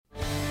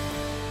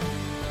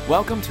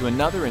Welcome to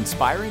another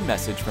inspiring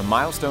message from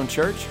Milestone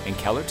Church in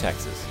Keller,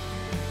 Texas.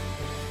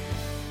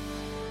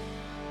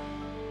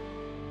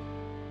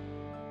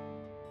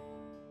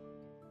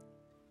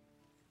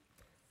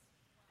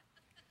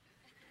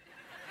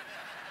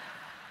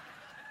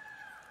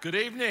 Good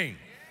evening.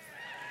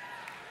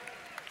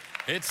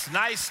 It's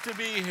nice to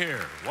be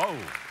here. Whoa.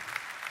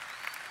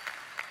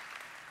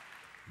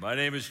 My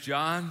name is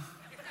John,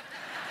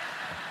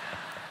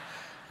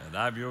 and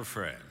I'm your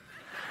friend.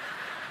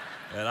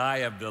 And I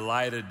am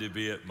delighted to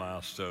be at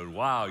Milestone.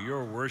 Wow,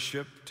 your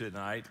worship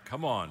tonight.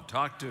 Come on,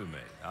 talk to me,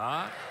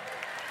 huh?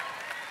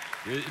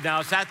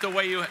 Now, is that the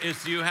way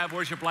do you have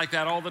worship like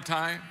that all the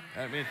time?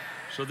 I mean,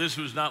 so this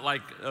was not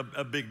like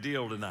a big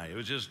deal tonight. It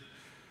was just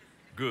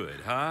good,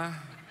 huh?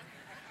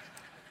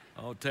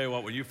 I'll tell you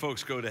what, when you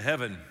folks go to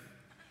heaven,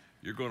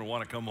 you're going to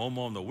want to come home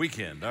on the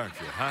weekend, aren't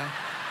you, huh?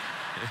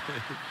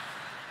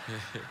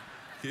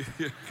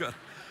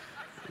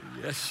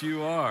 Yes,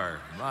 you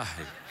are. My.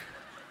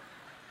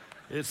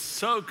 It's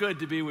so good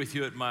to be with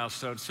you at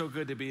Milestone. So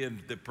good to be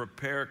in the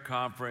Prepare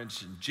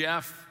Conference. And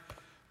Jeff,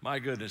 my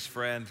goodness,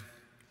 friend,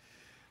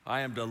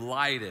 I am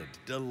delighted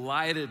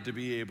to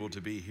be able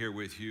to be here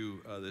with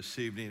you this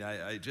evening.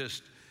 The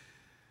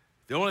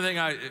only thing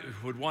I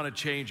would want to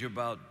change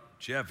about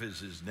Jeff is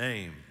his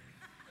name.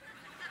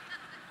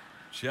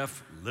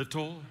 Jeff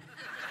Little.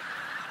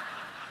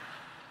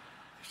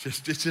 I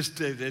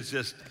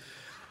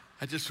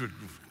just would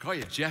call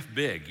you Jeff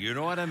Big. You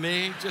know what I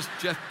mean?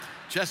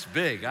 Just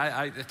big.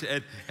 And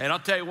I'll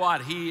tell you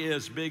what, he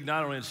is big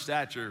not only in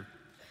stature,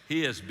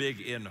 he is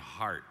big in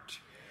heart.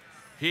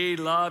 He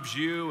loves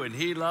you and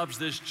he loves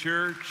this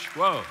church.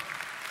 Whoa.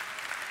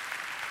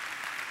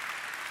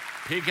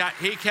 He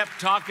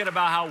kept talking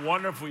about how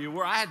wonderful you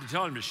were. I had to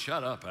tell him to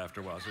shut up after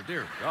a while. I said,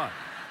 dear God,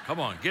 come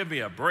on, give me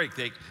a break.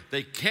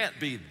 They can't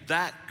be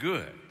that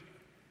good.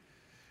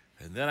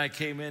 And then I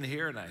came in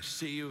here and I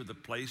see you, the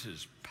place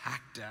is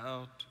packed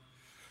out.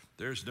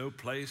 There's no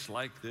place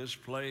like this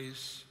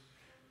place,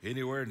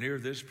 anywhere near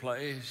this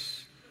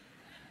place.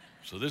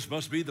 So this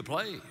must be the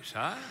place,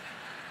 huh?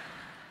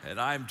 And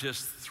I'm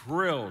just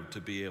thrilled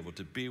to be able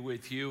to be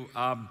with you.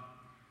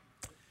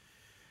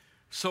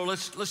 So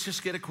let's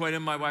just get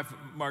acquainted. My wife,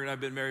 Margaret, and I have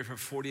been married for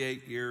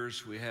 48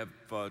 years. We have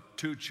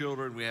 2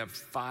 children. We have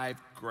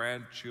 5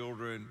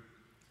 grandchildren.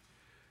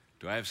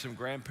 Do I have some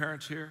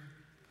grandparents here?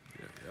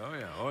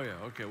 Yeah. Oh yeah.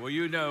 Okay. Well,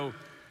 you know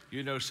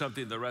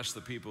something the rest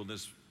of the people in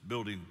this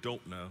building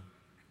don't know.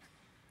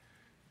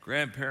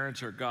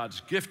 Grandparents are God's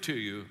gift to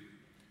you.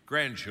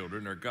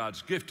 Grandchildren are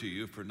God's gift to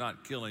you for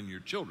not killing your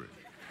children.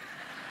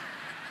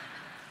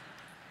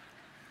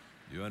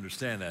 You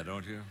understand that,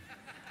 don't you?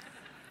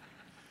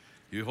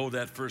 You hold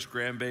that first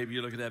grandbaby,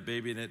 you look at that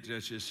baby, and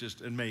it's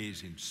just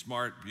amazing,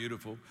 smart,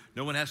 beautiful.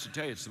 No one has to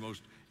tell you it's the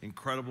most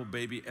incredible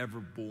baby ever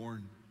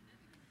born.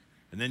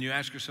 And then you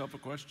ask yourself a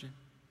question.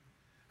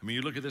 I mean,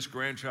 you look at this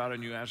grandchild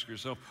and you ask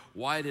yourself,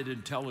 why did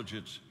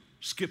intelligence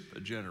skip a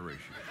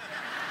generation?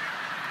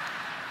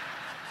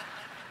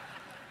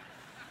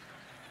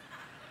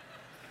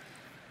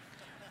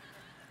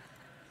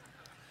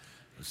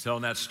 I was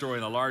telling that story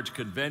in a large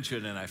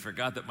convention, and I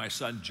forgot that my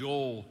son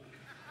Joel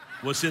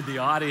was in the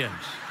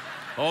audience.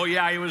 Oh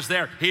yeah, he was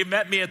there. He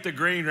met me at the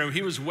green room.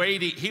 He was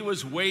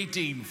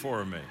waiting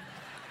for me.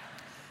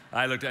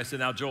 I said,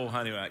 now Joel,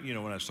 honey, when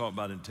I was talking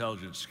about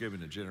intelligence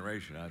skipping a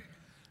generation,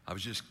 I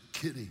was just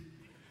kidding,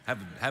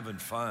 having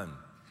fun.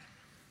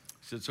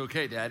 I said, it's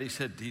okay, Dad. He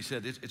said,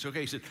 it's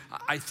okay. He said,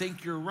 I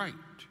think you're right.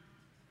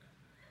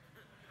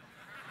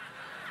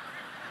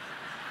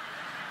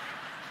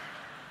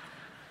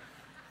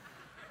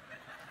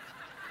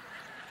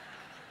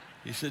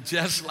 He said,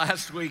 just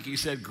last week, he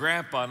said,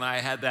 Grandpa and I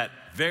had that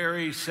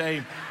very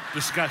same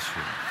discussion.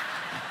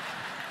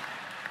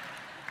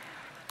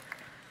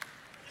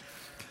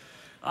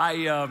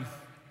 I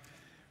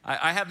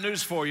have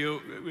news for you.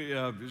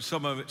 So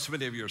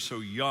many of you are so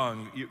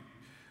young.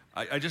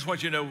 I just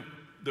want you to know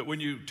that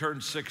when you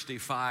turn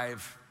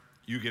 65,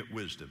 you get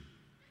wisdom.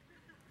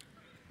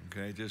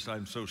 Okay,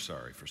 I'm so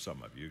sorry for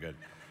some of you. You got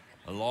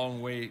a long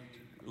way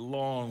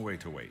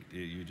to wait.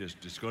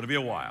 It's going to be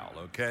a while,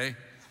 okay?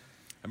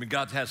 I mean,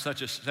 God has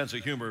such a sense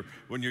of humor.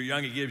 When you're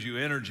young, he gives you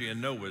energy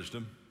and no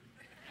wisdom.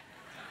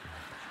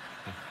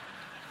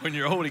 When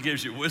you're old, he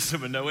gives you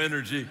wisdom and no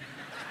energy.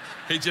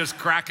 He's just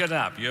cracking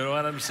up, you know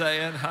what I'm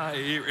saying?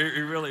 He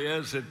really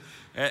is.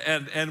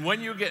 And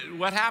when you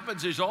what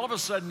happens is all of a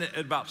sudden at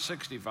about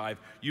 65,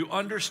 you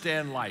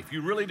understand life.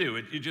 You really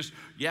do.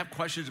 You have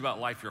questions about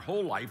life your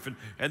whole life.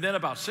 And then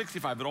about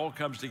 65, it all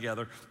comes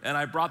together. And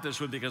I brought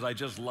this one because I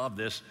just love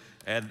this.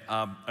 And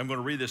I'm going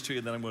to read this to you,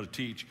 and then I'm going to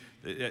teach.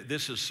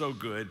 This is so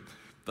good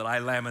that I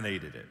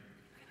laminated it.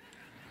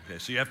 Okay,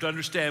 so you have to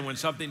understand when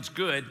something's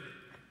good,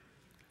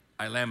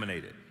 I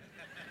laminate it.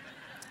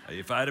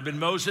 If I'd have been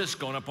Moses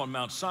going up on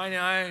Mount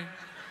Sinai,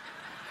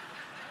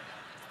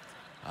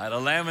 I'd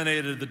have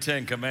laminated the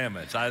 10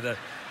 Commandments. I'd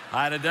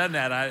have done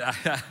that.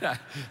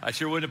 I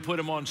sure wouldn't have put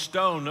them on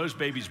stone. Those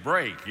babies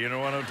break. You know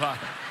what I'm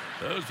talking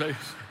about? Those babies.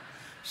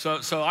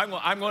 So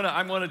I'm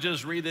going to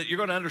just read it. You're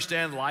going to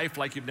understand life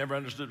like you've never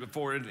understood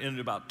before in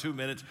about 2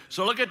 minutes.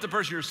 So look at the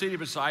person you're sitting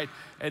beside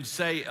and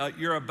say,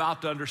 you're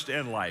about to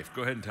understand life.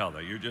 Go ahead and tell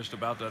them. You're just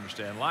about to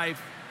understand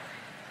life.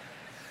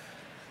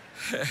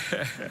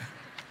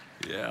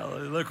 Yeah,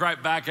 look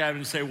right back at him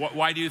and say,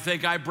 why do you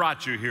think I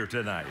brought you here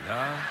tonight,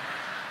 huh?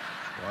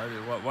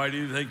 Why do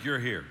you think you're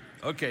here?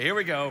 Okay, here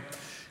we go.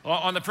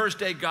 On the first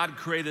day, God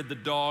created the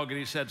dog, and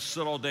he said,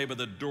 sit all day by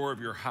the door of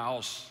your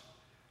house.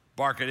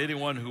 Bark at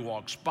anyone who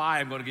walks by.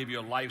 I'm going to give you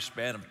a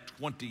lifespan of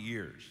 20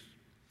 years.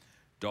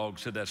 Dog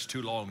said, that's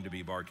too long to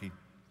be barking.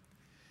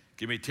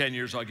 Give me 10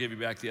 years, I'll give you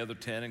back the other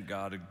 10, and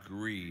God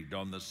agreed.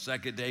 On the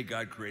second day,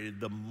 God created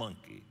the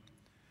monkey.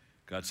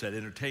 God said,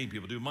 entertain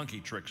people, do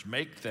monkey tricks,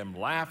 make them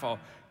laugh. I'll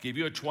give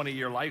you a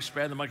 20-year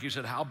lifespan. The monkey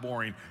said, how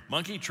boring.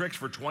 Monkey tricks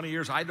for 20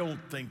 years? I don't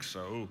think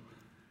so.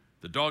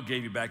 The dog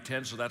gave you back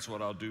 10, so that's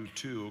what I'll do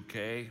too,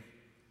 okay?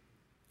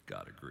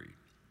 God agreed.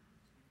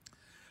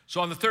 So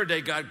on the third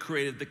day, God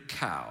created the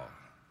cow.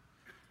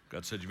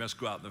 God said, you must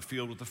go out in the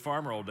field with the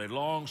farmer all day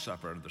long,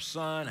 suffer under the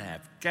sun,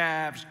 have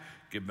calves,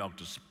 give milk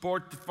to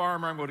support the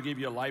farmer. I'm going to give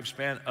you a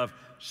lifespan of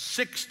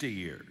 60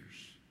 years.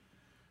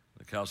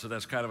 The cow said,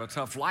 that's kind of a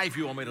tough life.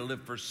 You want me to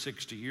live for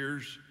 60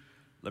 years?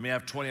 Let me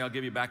have 20, I'll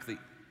give you back the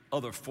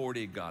other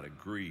 40. God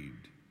agreed.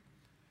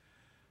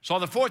 So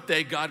on the fourth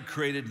day, God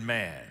created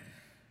man.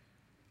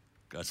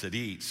 God said,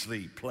 eat,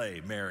 sleep,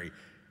 play, marry,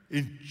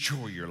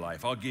 enjoy your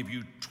life. I'll give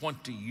you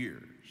 20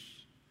 years.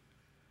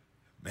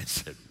 Man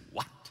said,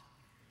 what?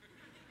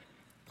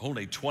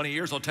 Only 20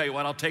 years? I'll tell you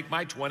what, I'll take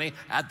my 20.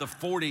 Add the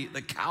 40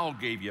 the cow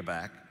gave you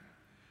back.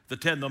 The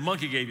 10 the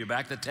monkey gave you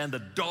back. The 10 the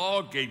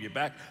dog gave you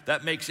back.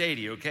 That makes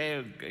 80,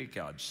 okay?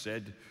 God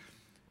said,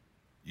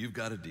 you've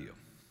got a deal.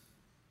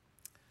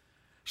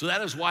 So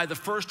that is why the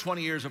first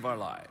 20 years of our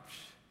lives,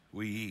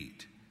 we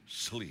eat,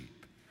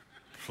 sleep,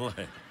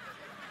 play.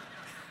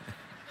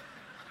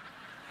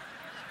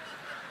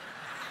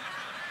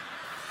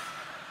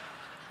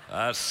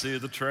 I see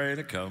the train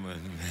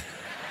a-coming.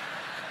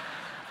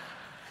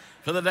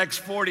 For the next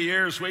 40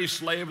 years, we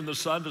slave in the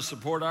sun to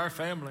support our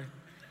family.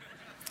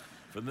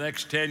 For the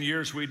next 10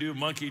 years, we do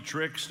monkey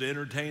tricks to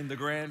entertain the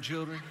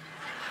grandchildren.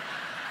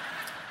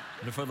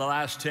 And for the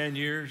last 10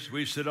 years,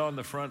 we sit on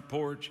the front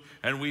porch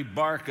and we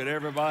bark at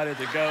everybody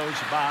that goes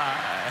by.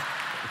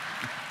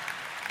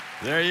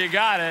 There you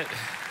got it.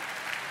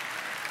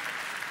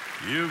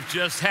 You've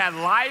just had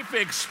life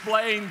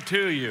explained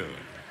to you.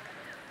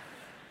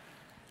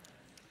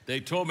 They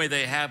told me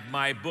they have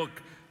my book,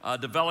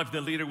 Developing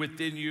the Leader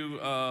Within You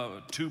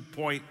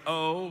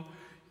 2.0.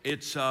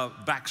 It's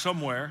back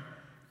somewhere,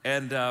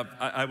 and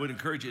I would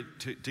encourage you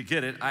to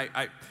get it.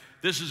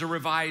 This is a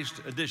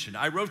revised edition.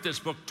 I wrote this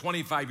book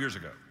 25 years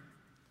ago,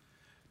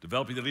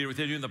 Developing the Leader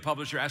Within You, and the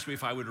publisher asked me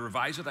if I would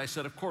revise it. I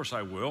said, of course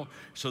I will.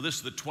 So this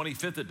is the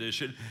 25th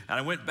edition, and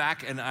I went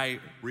back and I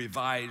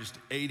revised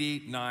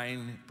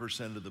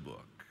 89% of the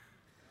book.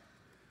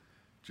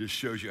 Just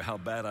shows you how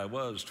bad I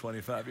was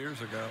 25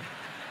 years ago.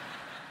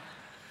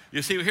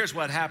 You see, here's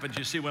what happens.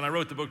 You see, when I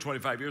wrote the book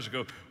 25 years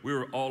ago, we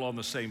were all on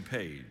the same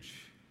page.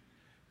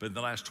 But in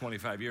the last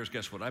 25 years,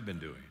 guess what I've been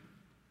doing?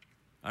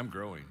 I'm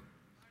growing.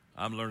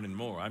 I'm learning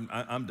more.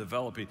 I'm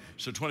developing.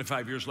 So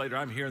 25 years later,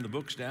 I'm hearing the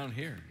book's down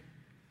here.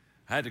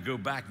 I had to go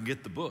back and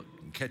get the book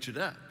and catch it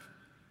up.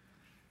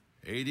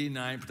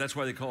 89, that's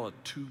why they call it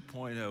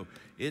 2.0.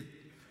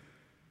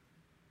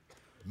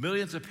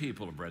 Millions of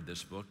people have read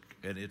this book,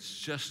 and it's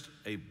just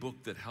a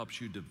book that helps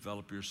you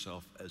develop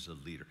yourself as a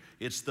leader.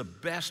 It's the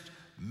best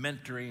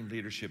mentoring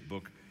leadership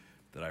book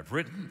that I've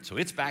written. So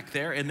it's back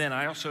there. And then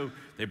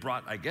they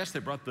brought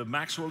the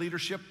Maxwell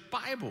Leadership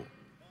Bible.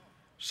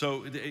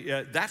 So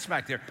that's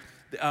back there.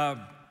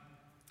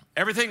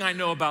 Everything I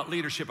know about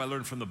leadership, I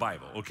learned from the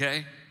Bible,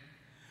 okay?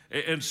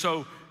 And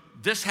so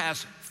this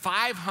has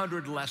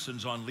 500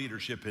 lessons on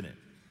leadership in it.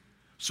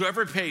 So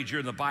every page here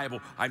in the Bible,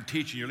 I'm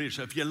teaching you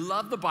leadership. If you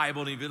love the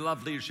Bible and if you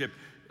love leadership,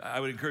 I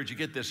would encourage you to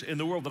get this. In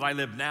the world that I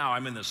live now,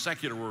 I'm in the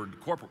secular world,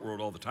 corporate world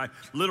all the time.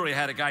 Literally, I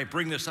had a guy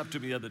bring this up to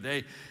me the other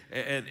day,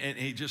 and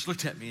he just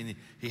looked at me, and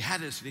he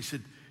had this, and he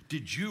said,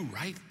 did you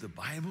write the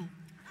Bible?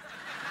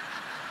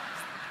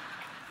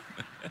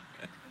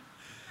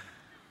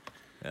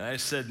 And I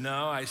said,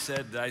 no. I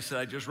said,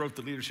 I just wrote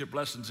the leadership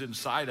lessons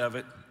inside of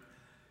it.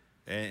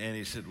 And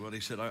he said,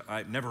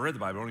 I've never read the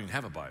Bible. I don't even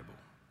have a Bible.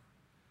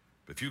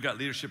 But if you've got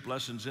leadership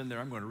lessons in there,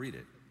 I'm going to read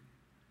it.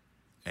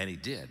 And he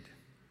did.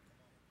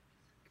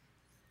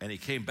 And he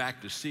came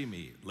back to see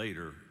me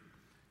later,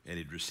 and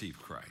he'd received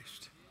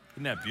Christ.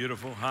 Isn't that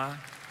beautiful, huh?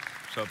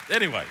 So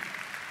anyway,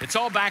 it's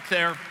all back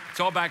there. It's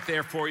all back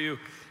there for you.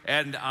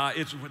 And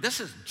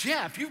this is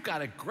Jeff. You've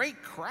got a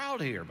great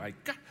crowd here. My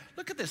God,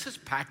 look at this. It's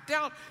packed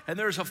out, and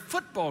there's a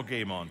football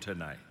game on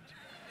tonight.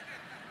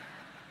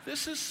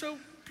 This is so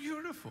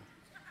beautiful.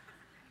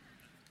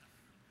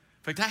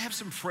 In fact, I have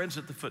some friends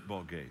at the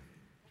football game.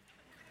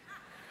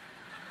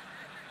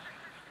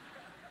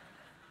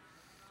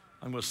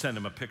 I'm going to send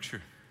them a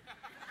picture.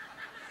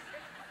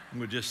 I'm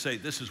going to just say,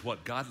 this is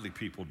what godly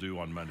people do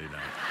on Monday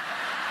night.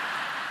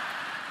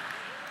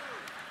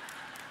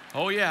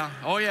 Oh, yeah.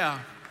 Oh, yeah.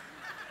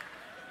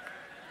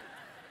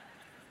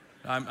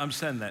 I'm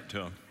sending that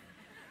to him.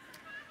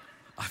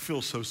 I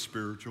feel so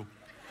spiritual.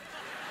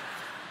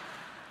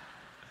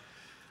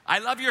 I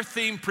love your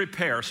theme,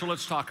 prepare, so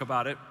let's talk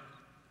about it.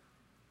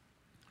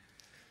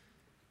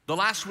 The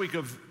last week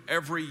of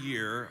every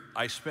year,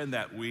 I spend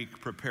that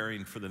week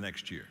preparing for the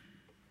next year.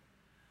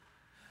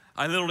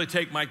 I literally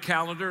take my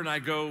calendar and I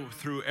go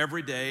through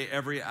every day,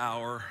 every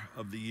hour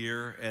of the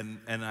year, and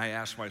I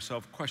ask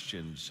myself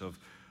questions of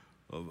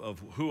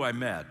who I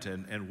met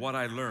and what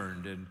I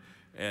learned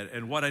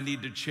and what I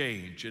need to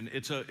change. And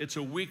it's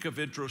a week of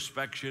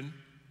introspection.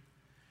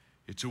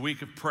 It's a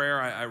week of prayer.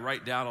 I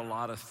write down a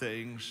lot of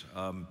things.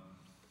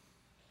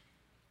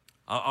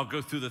 I'll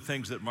go through the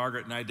things that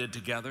Margaret and I did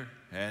together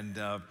and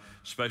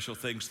special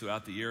things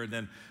throughout the year, and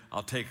then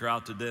I'll take her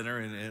out to dinner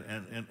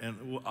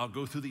and I'll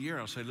go through the year.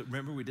 I'll say, look,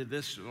 remember we did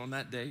this on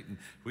that date and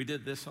we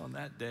did this on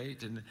that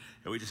date, and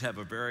we just have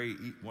a very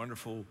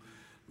wonderful,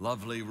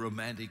 lovely,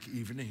 romantic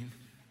evening.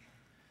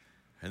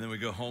 And then we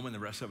go home and the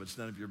rest of it's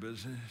none of your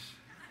business.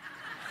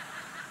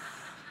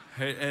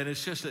 And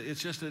it's just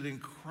an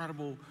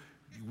incredible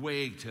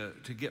way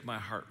to get my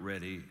heart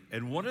ready.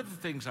 And one of the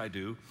things I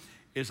do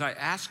is I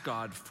ask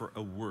God for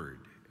a word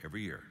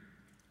every year.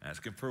 I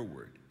ask him for a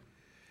word.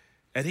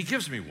 And he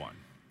gives me one.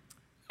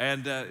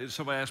 And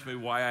somebody asked me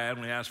why I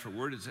only ask for a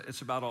word.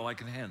 It's about all I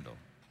can handle.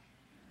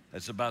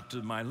 It's about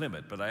to my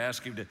limit. But I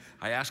ask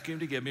him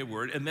to give me a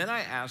word, and then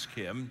I ask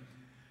him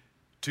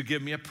to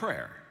give me a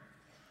prayer.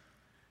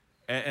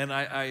 And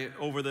I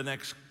over the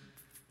next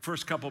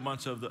first couple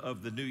months of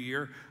the new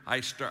year,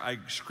 I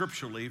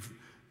scripturally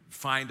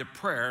find a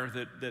prayer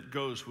that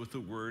goes with the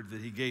word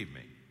that he gave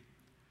me.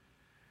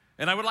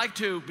 And I would like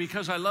to,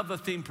 because I love the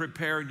theme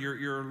prepare, and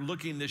you're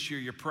looking this year,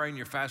 you're praying,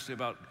 you're fasting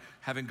about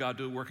having God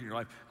do a work in your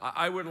life.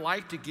 I would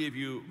like to give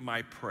you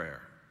my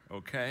prayer,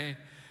 okay?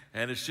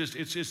 And it's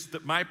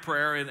just my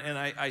prayer, and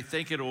I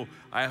think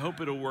I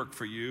hope it'll work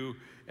for you.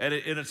 And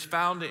it's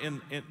found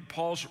in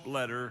Paul's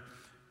letter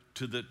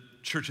to the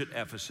church at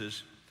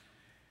Ephesus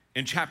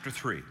in chapter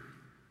 3.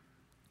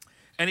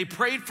 And he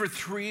prayed for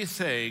three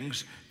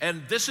things,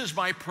 and this is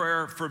my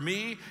prayer for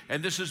me,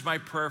 and this is my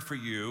prayer for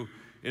you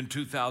in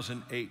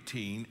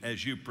 2018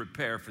 as you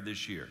prepare for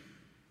this year.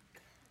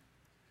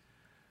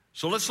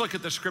 So let's look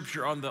at the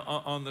scripture on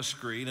the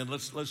screen, and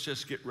let's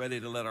just get ready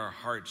to let our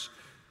hearts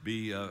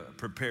be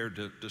prepared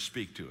to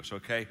speak to us,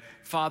 okay?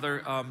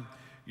 Father,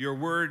 your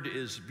word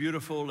is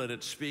beautiful, and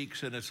it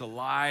speaks, and it's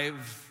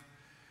alive.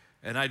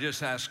 And I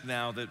just ask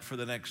now that for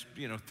the next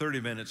 30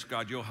 minutes,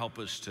 God, you'll help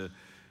us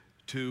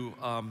to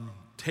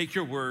take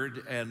your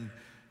word and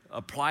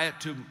apply it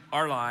to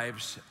our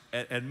lives,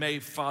 and may,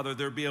 Father,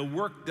 there be a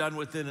work done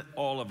within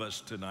all of us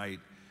tonight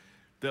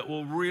that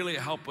will really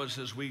help us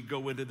as we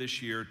go into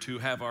this year to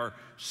have our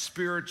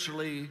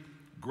spiritually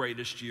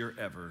greatest year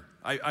ever.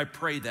 I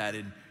pray that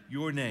in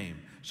your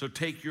name. So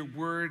take your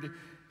word,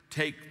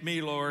 take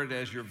me, Lord,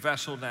 as your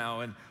vessel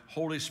now, and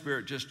Holy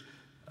Spirit, just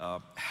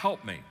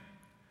help me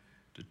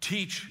to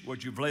teach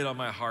what you've laid on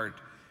my heart,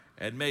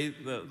 and may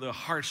the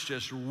hearts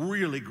just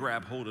really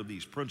grab hold of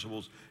these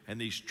principles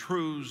and these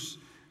truths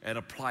and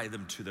apply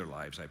them to their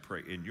lives, I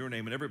pray in your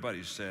name. And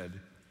everybody said,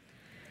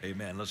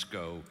 amen. Let's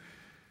go.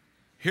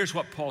 Here's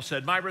what Paul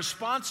said. My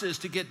response is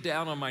to get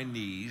down on my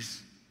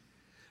knees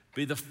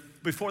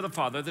before the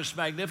Father, this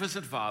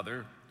magnificent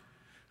Father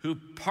who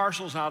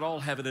parcels out all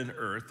heaven and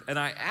earth, and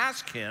I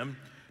ask him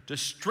to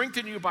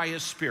strengthen you by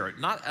his Spirit,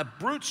 not a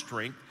brute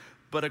strength,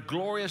 but a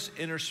glorious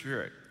inner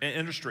strength.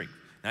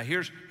 Now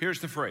here's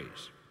the phrase.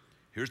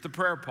 Here's the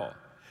prayer, Paul.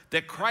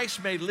 That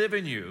Christ may live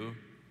in you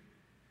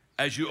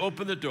as you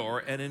open the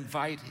door and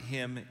invite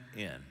him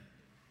in.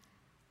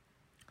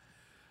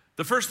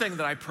 The first thing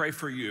that I pray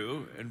for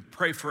you and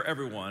pray for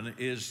everyone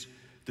is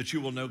that you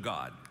will know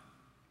God.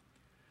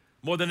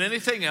 More than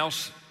anything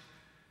else,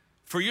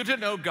 for you to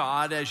know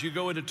God as you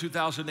go into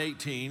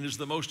 2018 is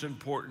the most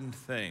important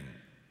thing.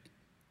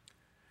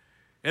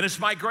 And it's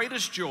my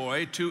greatest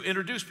joy to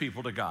introduce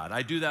people to God.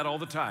 I do that all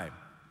the time.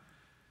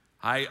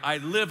 I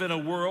live in a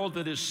world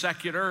that is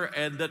secular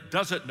and that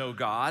doesn't know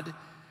God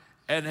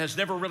and has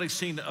never really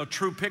seen a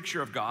true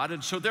picture of God.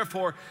 And so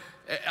therefore,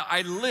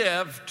 I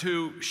live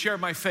to share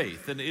my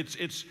faith. And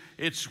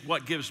it's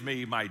what gives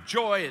me my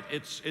joy.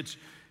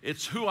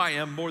 It's who I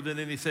am more than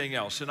anything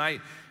else. And I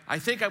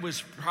think I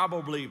was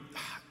probably,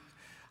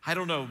 I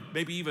don't know,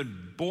 maybe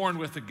even born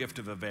with the gift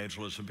of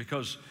evangelism,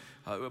 because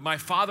my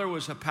father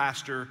was a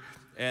pastor,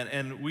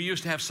 and we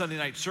used to have Sunday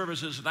night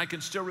services, and I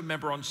can still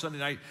remember on Sunday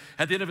night,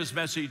 at the end of his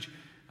message,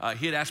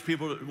 he had asked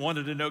people that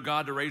wanted to know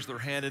God to raise their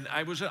hand, and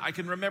I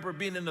can remember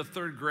being in the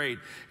third grade,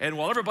 and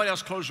while everybody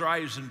else closed their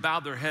eyes and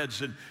bowed their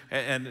heads,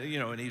 and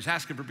he's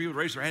asking for people to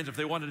raise their hands if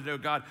they wanted to know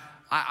God,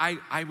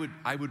 I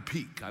would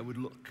peek, I would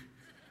look.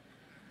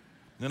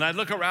 And I'd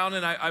look around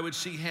and I would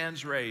see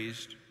hands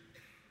raised.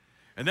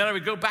 And then I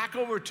would go back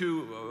over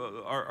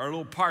to our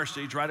little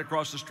parsonage right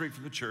across the street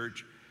from the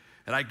church,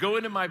 and I'd go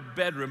into my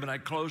bedroom and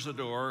I'd close the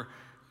door,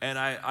 and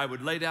I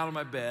would lay down on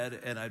my bed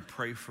and I'd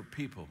pray for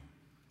people.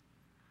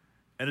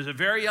 And at a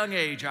very young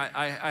age,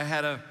 I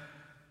had an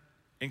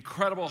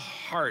incredible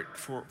heart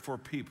for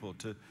people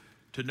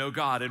to know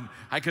God. And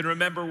I can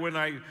remember when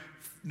I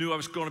knew I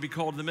was going to be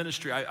called to the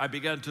ministry, I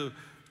began to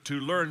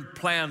learn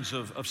plans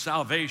of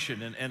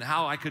salvation and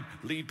how I could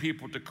lead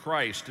people to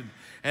Christ.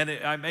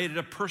 I made it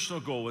a personal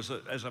goal as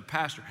a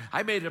pastor.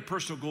 I made it a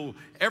personal goal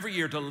every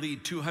year to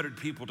lead 200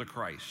 people to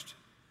Christ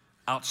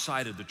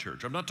outside of the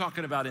church. I'm not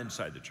talking about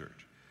inside the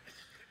church.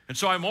 And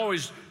so I'm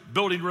always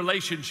building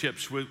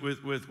relationships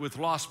with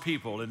lost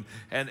people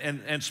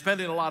and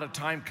spending a lot of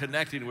time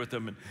connecting with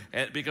them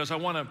because I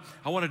want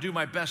to do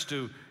my best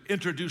to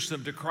introduce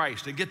them to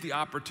Christ and get the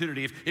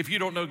opportunity. If you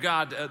don't know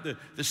God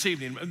this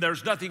evening,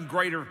 there's nothing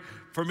greater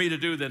for me to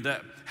do than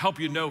to help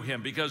you know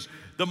Him, because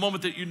the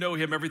moment that you know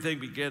Him, everything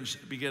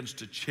begins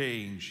to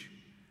change.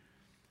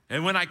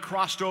 And when I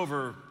crossed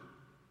over,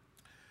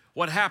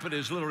 what happened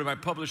is literally my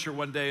publisher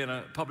one day in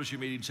a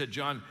publishing meeting said,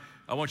 "John,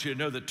 I want you to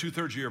know that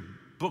 2/3 of your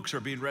books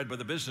are being read by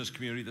the business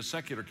community, the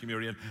secular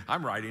community, and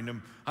I'm writing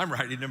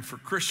them for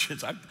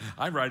Christians.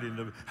 I'm writing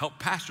them to help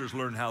pastors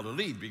learn how to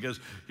lead, because,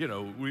 you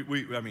know,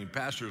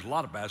 pastors, a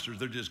lot of pastors,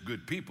 they're just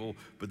good people,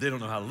 but they don't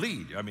know how to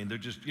lead. I mean, they're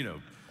just, you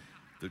know,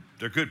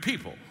 they're good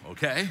people,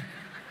 okay?"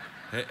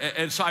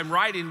 And so I'm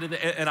writing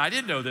and I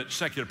didn't know that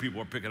secular people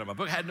were picking up my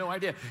book. I had no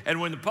idea.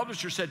 And when the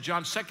publisher said,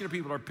 "John, secular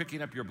people are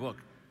picking up your book,"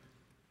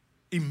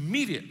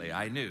 immediately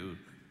I knew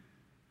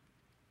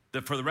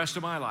that for the rest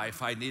of my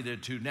life, I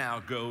needed to now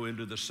go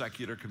into the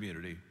secular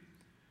community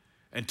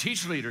and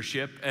teach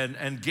leadership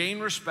and gain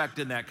respect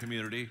in that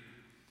community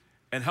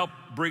and help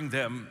bring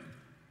them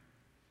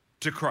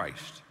to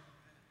Christ.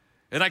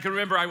 And I can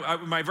remember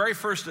my very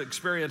first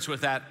experience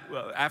with that,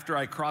 after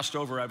I crossed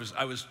over, I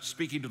was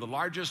speaking to the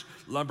largest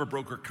lumber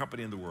broker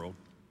company in the world.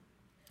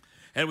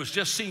 And it was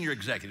just senior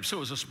executives, so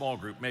it was a small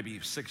group, maybe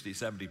 60,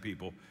 70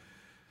 people,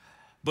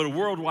 but a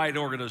worldwide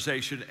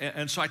organization.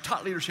 And so I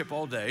taught leadership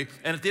all day.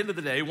 And at the end of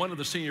the day, one of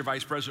the senior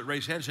vice presidents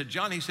raised his hand and said,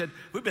 "John," he said,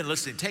 "we've been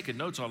listening, taking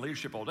notes on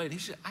leadership all day." And he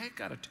said, "I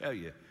got to tell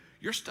you,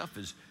 your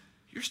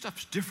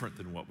stuff's different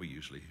than what we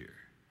usually hear."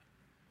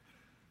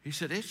 He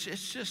said, it's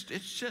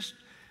just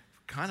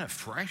kind of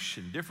fresh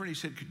and different. He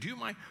said, "Do you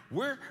mind,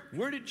 where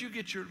did you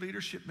get your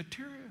leadership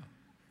material?"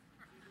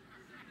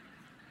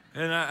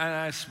 And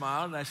I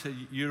smiled and I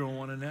said, "You don't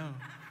want to know."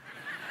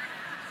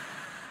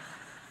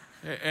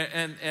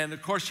 And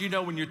of course, you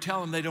know, when you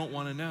tell them, they don't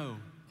want to know.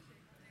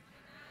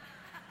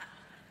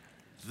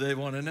 They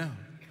want to know.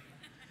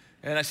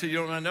 And I said, "You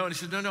don't want to know?" And he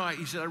said, No.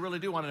 He said, "I really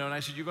do want to know." And I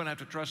said, "You're going to have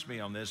to trust me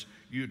on this.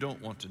 You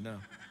don't want to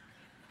know."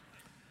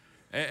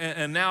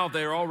 And now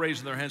they're all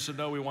raising their hands and said,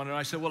 "No, we want to know."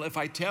 I said, "Well, if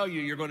I tell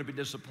you, you're going to be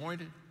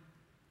disappointed."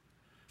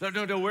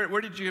 No, where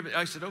did you get it?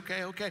 I said,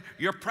 okay.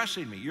 You're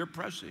pressing me.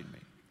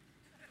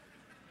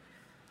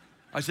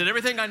 I said,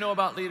 "Everything I know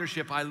about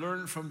leadership, I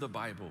learned from the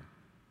Bible."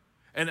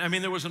 And I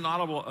mean, there was an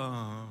audible,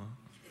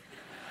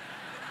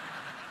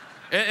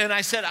 And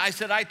I said,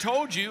 I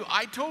told you,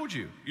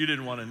 you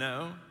didn't want to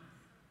know.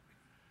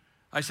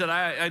 I said,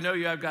 I know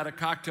you have got a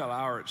cocktail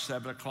hour at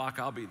 7 o'clock,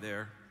 I'll be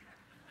there.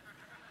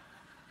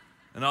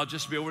 And I'll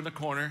just be over in the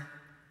corner.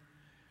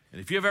 And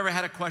if you've ever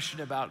had a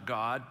question about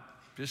God,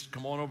 just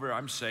come on over,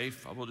 I'm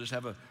safe. We'll just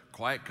have a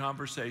quiet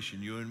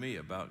conversation, you and me,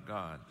 about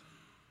God.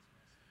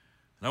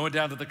 And I went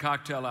down to the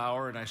cocktail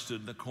hour and I stood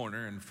in the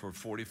corner, and for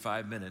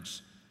 45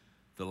 minutes,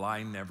 the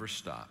line never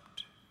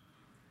stopped.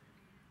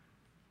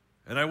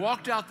 And I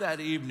walked out that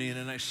evening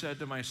and I said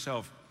to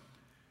myself,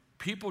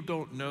 people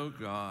don't know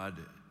God,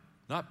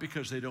 not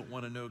because they don't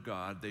want to know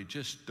God, they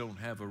just don't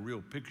have a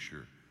real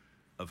picture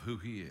of who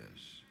He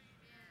is.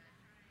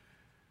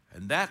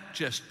 And that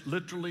just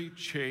literally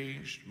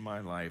changed my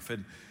life.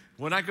 And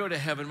when I go to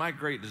heaven, my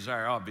great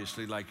desire,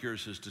 obviously, like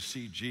yours, is to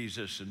see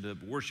Jesus and to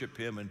worship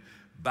Him and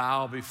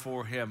bow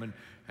before Him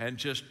and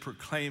just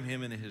proclaim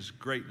Him in His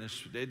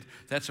greatness.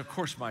 That's, of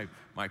course, my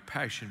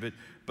passion.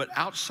 But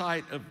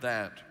outside of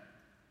that,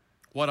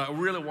 what I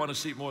really want to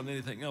see more than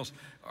anything else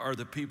are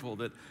the people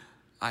that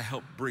I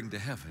help bring to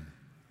heaven.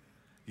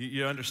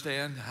 You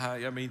understand?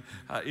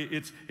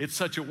 It's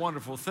such a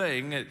wonderful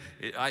thing.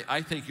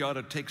 I think you ought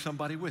to take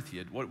somebody with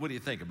you. What do you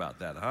think about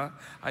that, huh?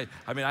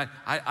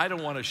 I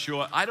don't want to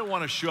show up. I don't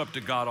want to show up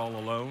to God all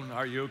alone.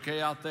 Are you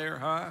okay out there,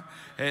 huh?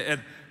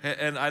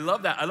 And I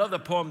love that. I love the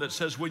poem that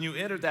says, "When you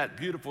enter that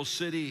beautiful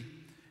city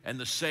and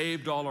the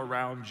saved all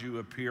around you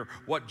appear,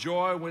 what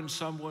joy when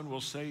someone will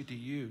say to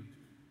you,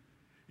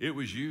 'It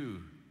was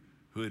you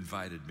who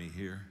invited me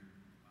here.'"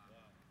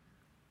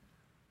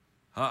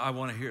 I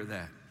want to hear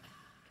that.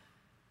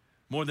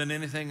 More than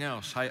anything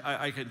else,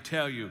 I can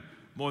tell you,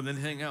 more than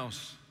anything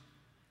else,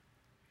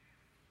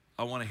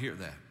 I want to hear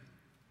that.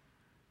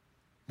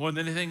 More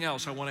than anything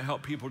else, I want to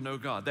help people know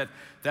God.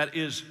 That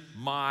is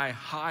my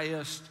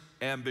highest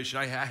ambition.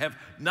 I have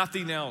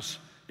nothing else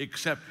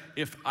except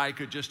if I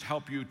could just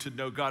help you to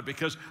know God,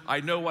 because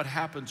I know what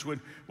happens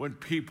when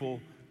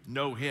people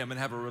know him and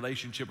have a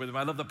relationship with him.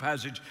 I love the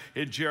passage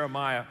in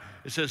Jeremiah.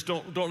 It says,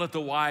 don't let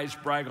the wise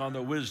brag on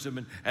their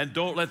wisdom, and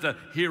don't let the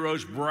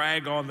heroes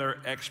brag on their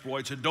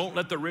exploits, and don't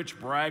let the rich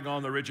brag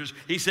on the riches.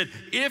 He said,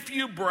 if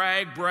you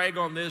brag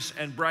on this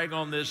and brag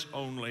on this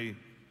only,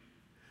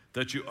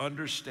 that you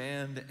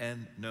understand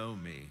and know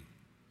me.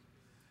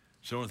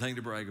 It's the only thing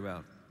to brag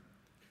about.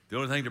 The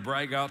only thing to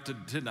brag out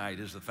tonight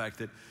is the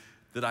fact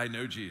that I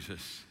know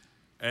Jesus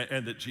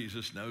and that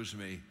Jesus knows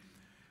me.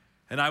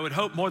 And I would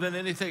hope more than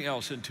anything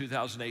else in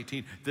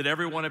 2018 that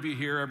every one of you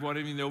here, every one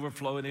of you in the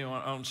overflow, and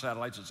on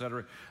satellites, et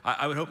cetera,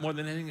 I would hope more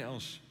than anything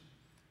else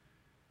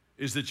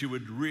is that you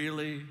would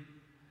really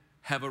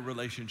have a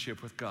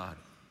relationship with God.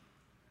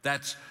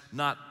 That's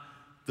not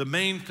the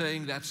main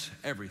thing, that's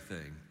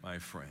everything, my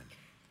friend.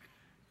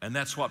 And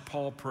that's what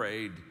Paul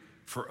prayed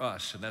for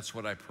us, and that's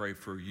what I pray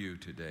for you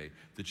today,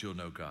 that you'll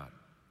know God.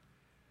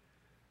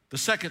 The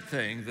second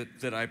thing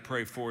that I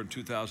pray for in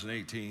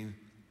 2018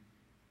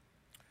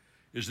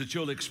 is that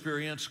you'll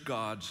experience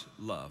God's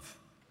love.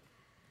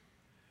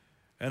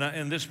 And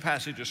in this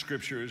passage of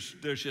Scripture,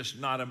 there's just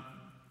not a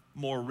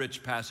more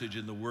rich passage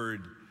in the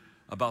Word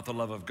about the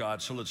love of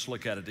God, so let's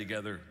look at it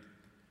together.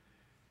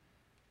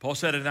 Paul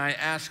said, and I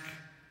ask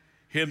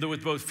him that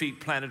with both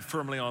feet planted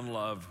firmly on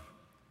love.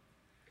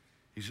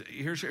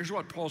 Here's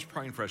what Paul's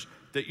praying for us,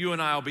 that you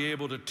and I will be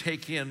able to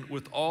take in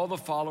with all the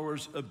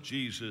followers of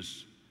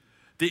Jesus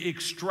the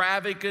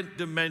extravagant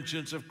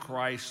dimensions of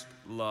Christ's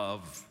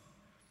love.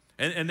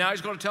 And now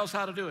he's going to tell us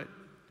how to do it.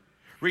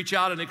 Reach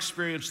out and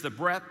experience the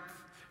breadth,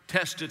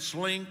 test its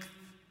length,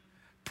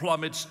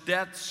 plumb its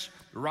depths,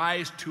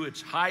 rise to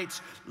its heights,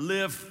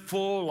 live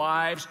full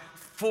lives,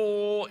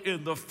 full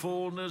in the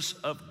fullness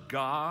of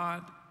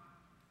God.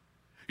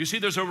 You see,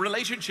 there's a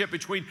relationship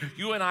between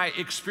you and I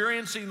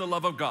experiencing the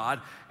love of God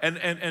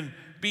and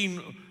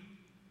being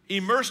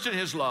immersed in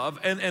his love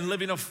and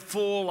living a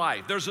full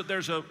life. There's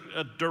a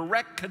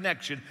direct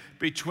connection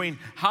between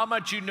how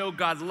much you know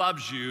God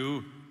loves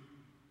you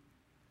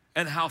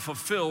and how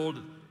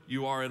fulfilled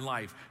you are in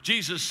life.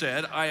 Jesus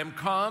said, I am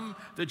come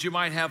that you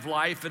might have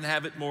life and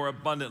have it more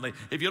abundantly.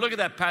 If you look at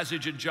that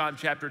passage in John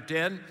chapter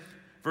 10,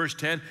 verse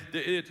 10,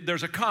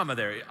 there's a comma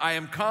there. I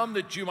am come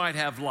that you might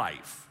have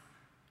life,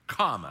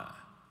 comma,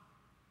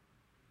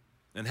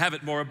 and have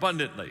it more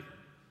abundantly.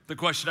 The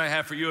question I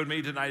have for you and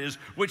me tonight is,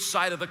 which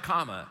side of the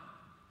comma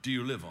do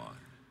you live on?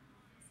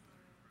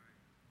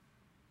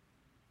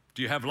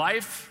 Do you have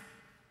life?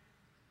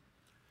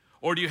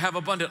 Or do you have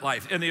abundant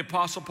life? And the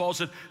Apostle Paul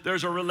said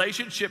there's a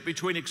relationship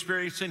between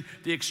experiencing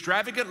the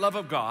extravagant love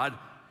of God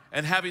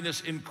and having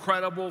this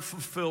incredible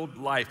fulfilled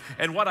life.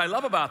 And what I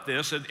love about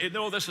this, and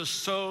this is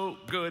so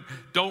good,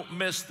 don't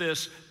miss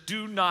this,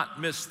 do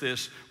not miss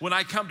this. When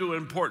I come to an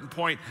important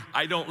point,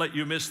 I don't let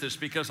you miss this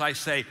because I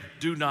say,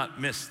 do not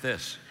miss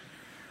this.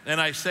 And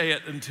I say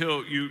it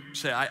until you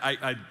say,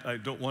 I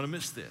don't want to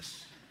miss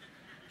this.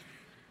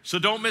 So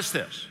don't miss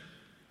this.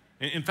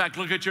 In fact,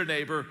 look at your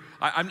neighbor.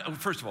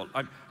 First of all,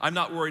 I'm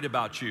not worried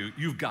about you.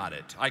 You've got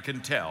it. I can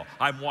tell.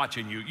 I'm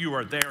watching you. You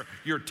are there.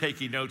 You're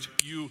taking notes.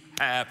 You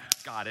have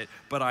got it.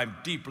 But I'm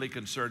deeply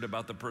concerned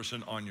about the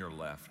person on your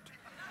left.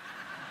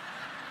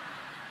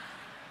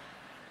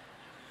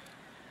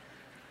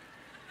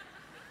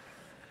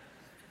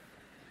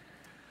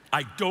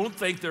 I don't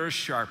think they're as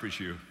sharp as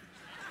you.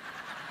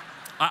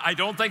 I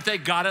don't think they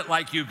got it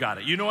like you got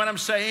it. You know what I'm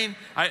saying?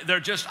 I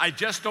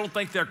just don't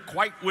think they're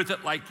quite with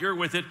it like you're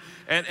with it.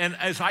 And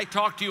as I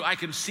talk to you, I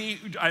can see,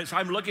 as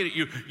I'm looking at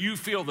you, you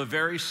feel the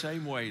very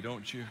same way,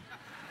 don't you?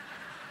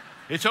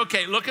 It's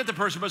okay. Look at the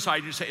person beside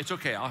you and say, it's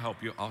okay, I'll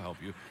help you, I'll help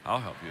you,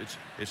 I'll help you.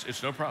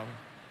 It's no problem.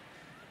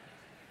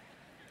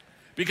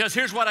 Because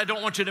here's what I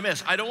don't want you to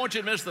miss. I don't want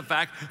you to miss the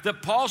fact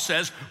that Paul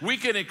says we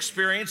can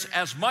experience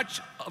as much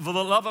of the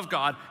love of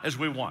God as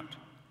we want.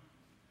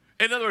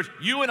 In other words,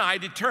 you and I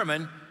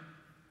determine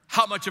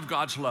how much of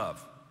God's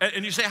love.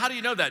 And you say, how do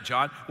you know that,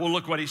 John? Well,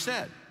 look what he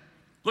said.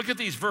 Look at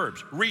these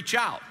verbs. Reach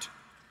out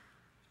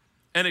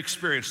and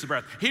experience the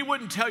breath. He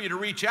wouldn't tell you to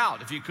reach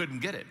out if you couldn't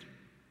get it.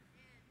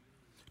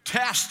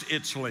 Test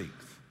its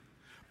length.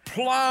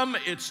 Plumb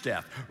its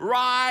depth,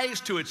 rise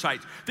to its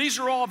heights. These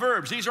are all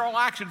verbs. These are all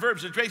action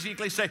verbs that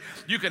basically say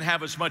you can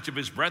have as much of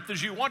his breadth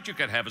as you want. You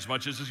can have as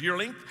much as your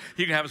length.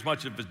 You can have as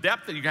much of his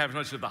depth, and you can have as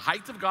much of the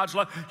height of God's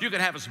love. You can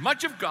have as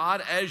much of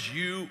God as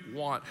you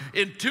want.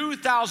 In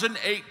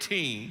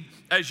 2018,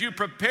 as you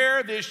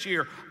prepare this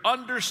year,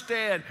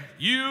 understand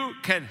you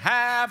can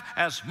have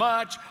as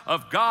much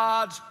of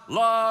God's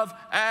love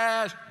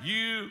as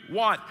you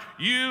want.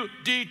 You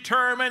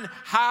determine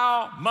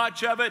how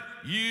much of it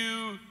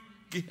you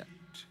get.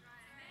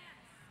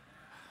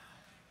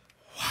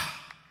 Wow.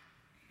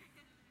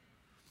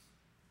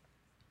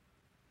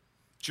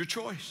 It's your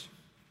choice.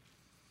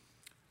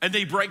 And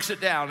then he breaks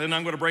it down, and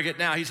I'm going to break it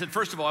now. He said,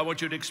 first of all, I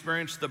want you to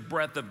experience the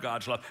breadth of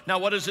God's love. Now,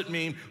 what does it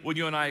mean when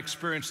you and I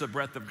experience the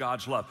breadth of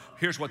God's love?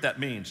 Here's what that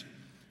means.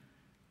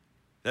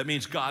 That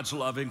means God's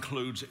love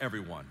includes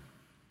everyone.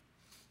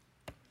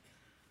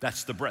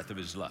 That's the breadth of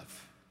his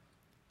love.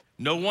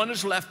 No one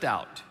is left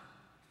out.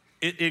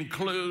 It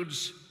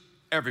includes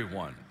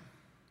everyone.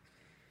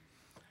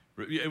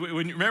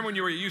 Remember when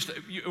you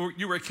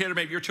were a kid, or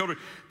maybe your children,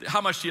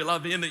 how much do you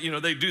love me? And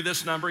they do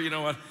this number,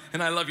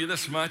 and I love you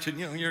this much, and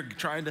you're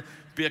trying to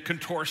be a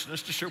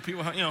contortionist to show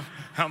people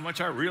how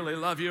much I really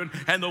love you,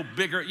 and the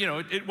bigger,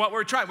 what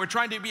we're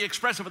trying to be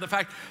expressive of the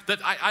fact that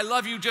I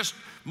love you just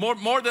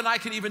more than I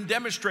can even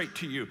demonstrate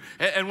to you.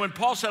 And when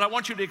Paul said, I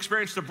want you to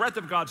experience the breadth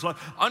of God's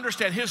love,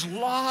 understand his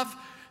love,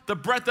 the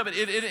breadth of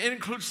it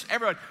includes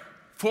everyone.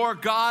 For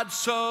God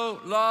so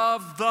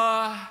loved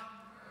the...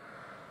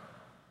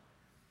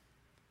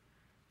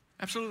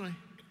 Absolutely.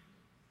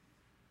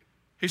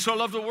 He so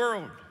loved the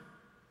world.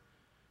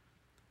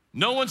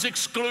 No one's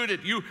excluded.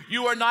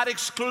 You are not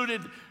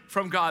excluded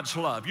from God's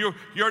love.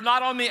 You're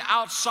not on the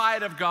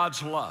outside of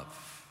God's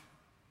love.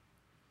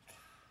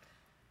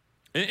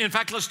 In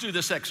fact, let's do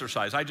this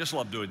exercise. I just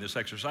love doing this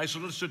exercise, so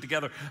let's do it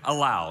together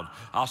aloud.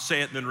 I'll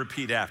say it and then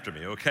repeat after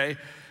me, okay?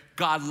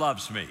 God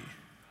loves me.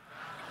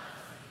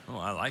 Oh,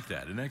 I like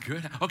that. Isn't that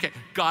good? Okay,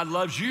 God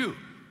loves you.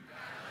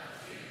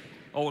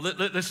 Oh,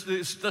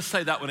 let's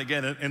say that one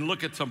again and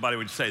look at somebody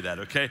when you say that,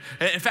 okay?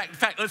 In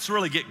fact, let's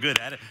really get good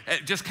at it.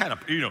 Just kind of,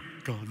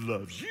 God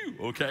loves you,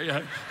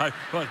 okay?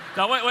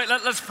 Now, wait,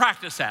 let's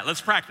practice that. Let's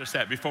practice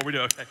that before we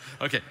do, okay?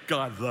 Okay,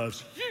 God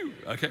loves you,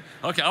 okay?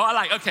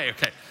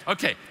 Okay,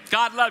 okay.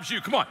 God loves you,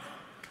 come on.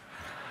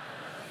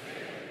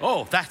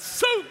 Oh, that's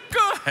so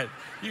good.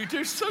 You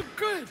do so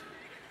good.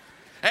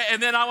 And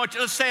then I want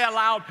you to say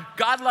aloud,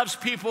 God loves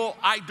people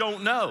I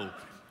don't know.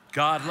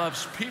 God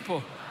loves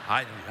people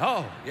I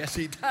know. Yes,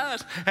 he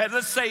does. And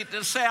let's say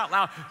out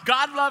loud,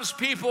 God loves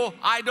people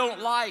I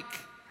don't like.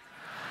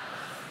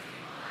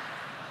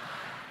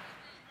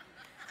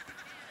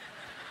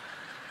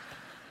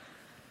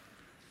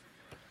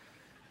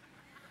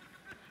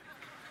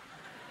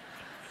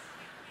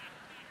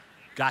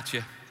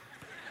 Gotcha.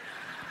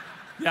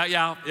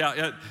 Yeah.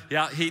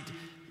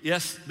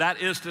 Yes, that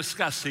is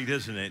disgusting,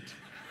 isn't it?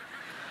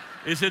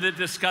 Isn't it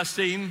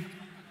disgusting?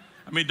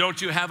 I mean,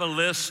 don't you have a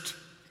list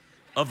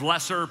of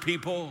lesser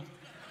people?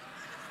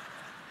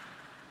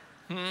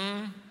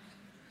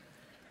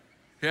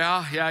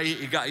 Yeah,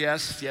 you got,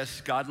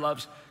 yes, God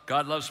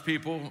loves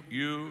people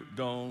you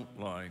don't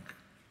like.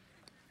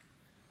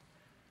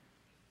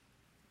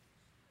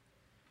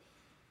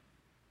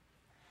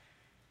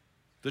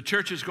 The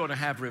church is going to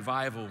have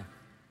revival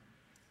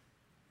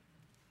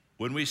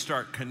when we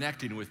start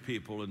connecting with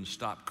people and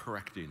stop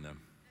correcting them.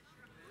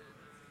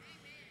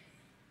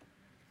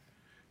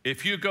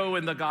 If you go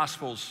in the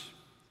Gospels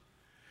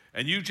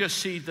and you just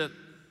see the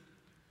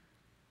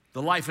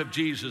life of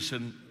Jesus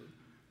and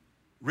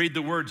read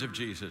the words of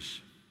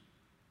Jesus,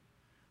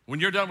 when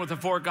you're done with the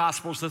 4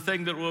 Gospels, the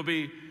thing that will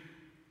be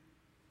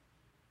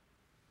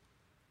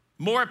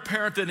more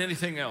apparent than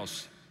anything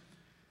else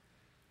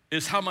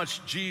is how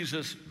much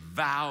Jesus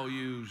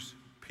values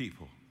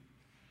people.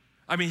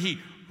 I mean, he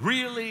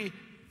really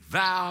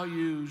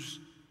values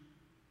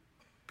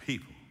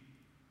people.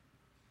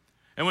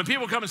 And when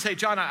people come and say,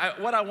 John,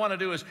 what I want to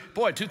do is,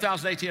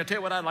 2018, I'll tell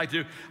you what I'd like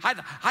to do.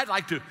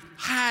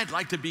 I'd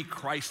like to be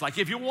Christ-like.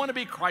 If you want to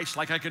be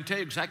Christ-like, I can tell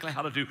you exactly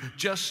how to do.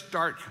 Just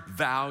start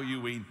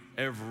valuing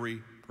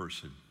every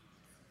person.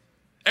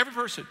 Every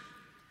person.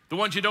 The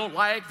ones you don't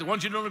like, the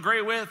ones you don't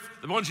agree with,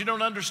 the ones you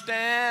don't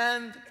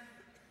understand.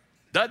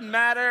 Doesn't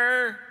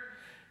matter.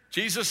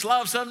 Jesus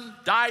loves them,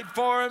 died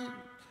for them.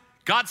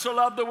 God so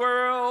loved the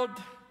world.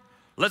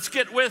 Let's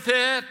get with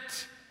it.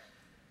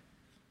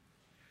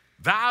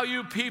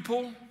 Value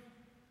people.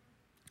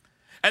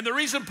 And the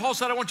reason Paul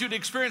said, I want you to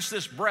experience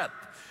this breadth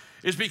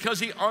is because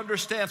he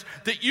understands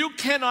that you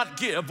cannot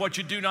give what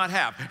you do not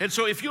have. And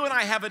so if you and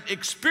I haven't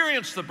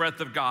experienced the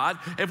breadth of God,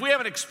 if we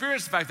haven't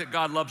experienced the fact that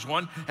God loves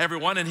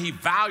everyone, and he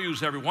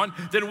values everyone,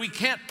 then we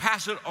can't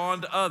pass it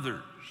on to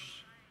others.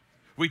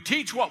 We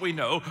teach what we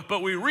know,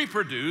 but we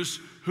reproduce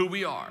who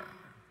we are.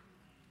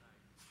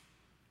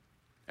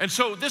 And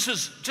so this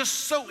is just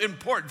so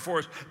important for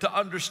us to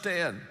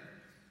understand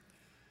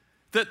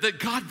that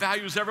God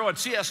values everyone.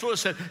 C.S.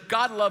 Lewis said,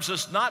 God loves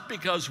us not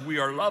because we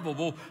are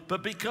lovable,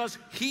 but because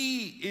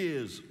he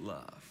is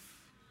love.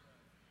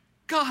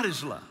 God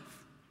is love.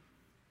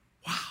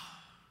 Wow.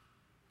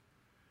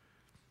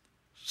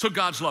 So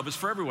God's love is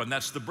for everyone.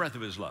 That's the breadth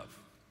of his love.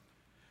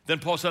 Then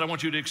Paul said, I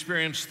want you to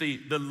experience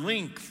the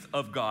length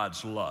of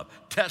God's love.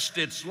 Test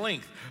its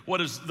length. What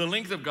does the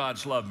length of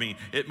God's love mean?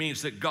 It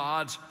means that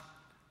God's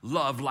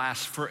love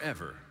lasts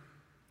forever.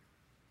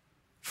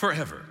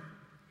 Forever.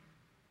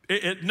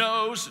 It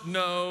knows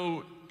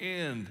no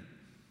end.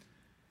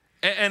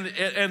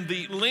 And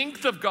the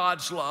length of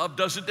God's love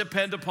doesn't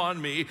depend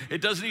upon me.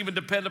 It doesn't even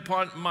depend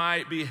upon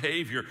my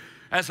behavior.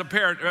 As a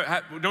parent,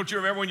 don't you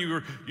remember when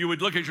you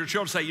would look at your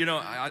children and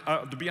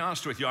say, to be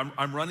honest with you,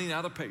 I'm running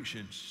out of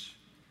patience.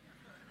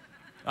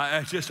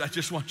 I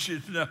just want you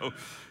to know,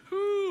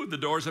 the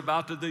door's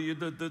about to,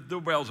 the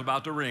bell's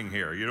about to ring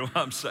here. You know what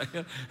I'm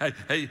saying?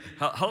 Hey,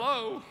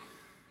 hello.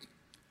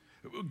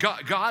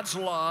 God's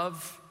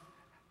love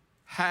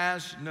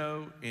has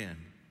no end.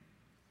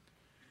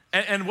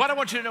 And what I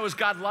want you to know is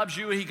God loves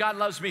you, God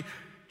loves me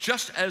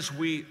just as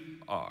we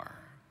are.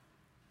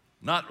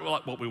 Not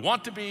what we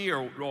want to be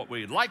or what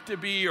we'd like to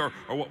be or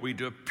what we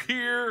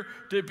appear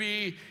to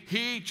be.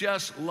 He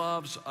just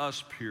loves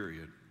us,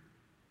 period.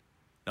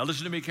 Now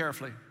listen to me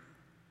carefully.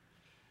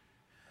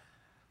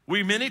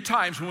 We many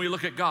times when we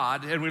look at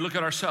God and we look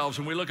at ourselves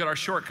and we look at our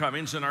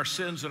shortcomings and our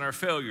sins and our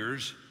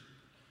failures,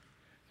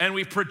 and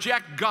we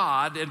project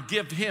God and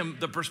give him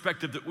the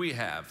perspective that we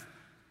have.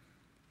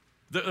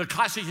 The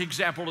classic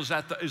example is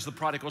the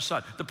prodigal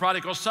son. The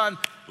prodigal son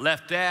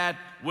left dad,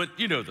 went,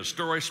 you know the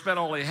story, spent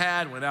all he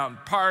had, went out and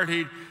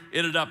partied,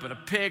 ended up in a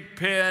pig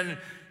pen,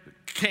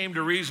 came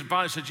to reason,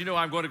 finally said, you know,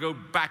 I'm going to go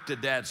back to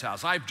dad's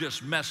house. I've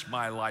just messed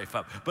my life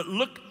up. But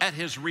look at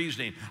his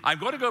reasoning. I'm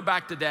going to go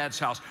back to dad's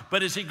house.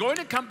 But is he going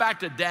to come back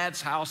to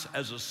dad's house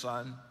as a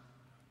son?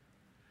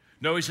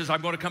 No, he says,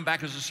 I'm going to come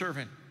back as a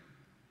servant.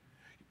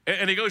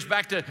 And he goes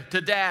back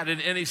to dad,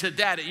 and he said,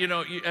 Dad, you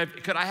know,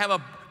 could I have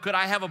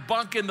a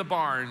bunk in the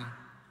barn?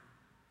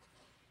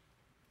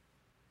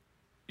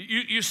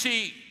 You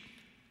see,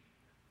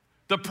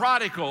 the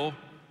prodigal,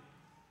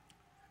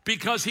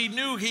 because he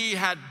knew he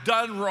had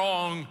done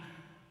wrong,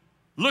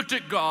 looked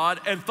at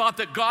God and thought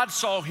that God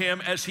saw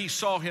him as he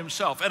saw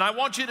himself. And I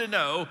want you to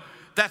know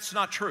that's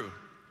not true.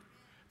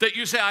 That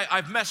you say,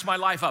 I've messed my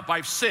life up,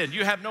 I've sinned.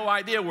 You have no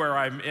idea where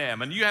I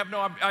am, and you have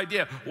no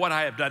idea what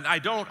I have done.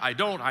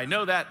 I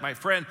know that, my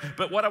friend.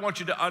 But what I want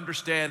you to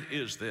understand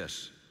is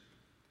this.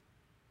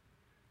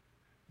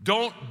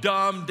 Don't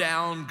dumb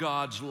down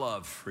God's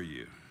love for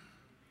you.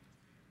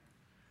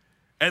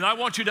 And I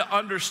want you to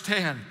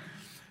understand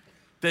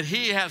that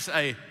he has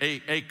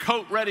a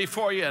coat ready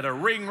for you and a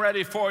ring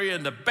ready for you,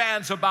 and the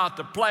band's about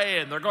to play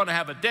and they're going to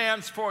have a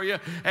dance for you,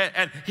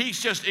 and he's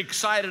just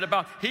excited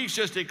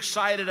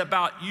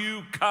about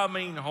you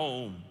coming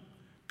home,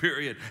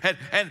 period.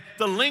 And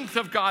the length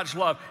of God's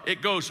love,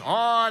 it goes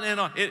on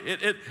and on,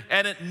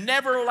 and it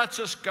never lets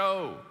us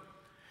go.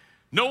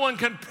 No one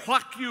can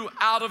pluck you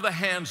out of the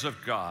hands of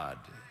God.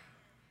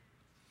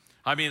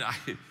 I mean,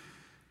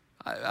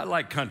 I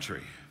like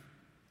country.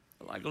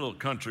 I like a little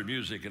country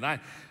music, and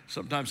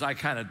sometimes I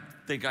kind of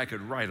think I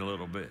could write a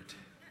little bit.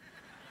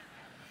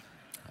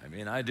 I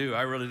mean, I do,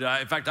 I really do.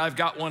 In fact, I've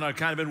got one I've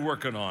kind of been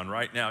working on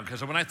right now,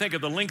 because when I think of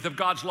the length of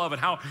God's love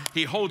and how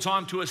he holds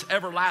on to us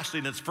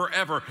everlasting, it's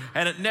forever,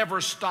 and it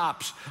never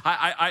stops.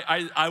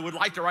 I would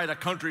like to write a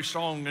country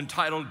song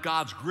entitled,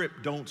 God's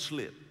Grip Don't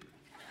Slip.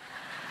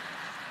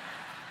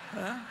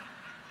 Huh?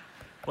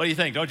 What do you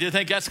think? Don't you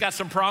think that's got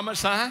some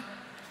promise, huh?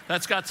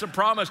 That's got some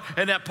promise.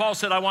 And that Paul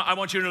said, I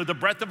want you to know the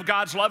breadth of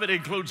God's love, it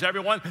includes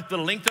everyone. The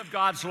length of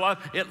God's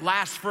love, it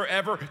lasts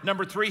forever.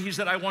 Number 3, he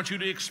said, I want you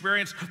to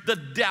experience the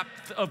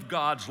depth of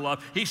God's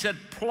love. He said,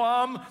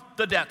 plumb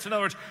the depths. In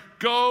other words,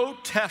 go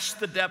test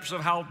the depths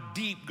of how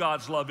deep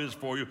God's love is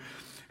for you.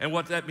 And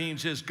what that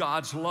means is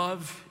God's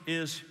love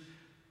is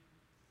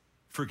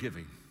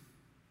forgiving.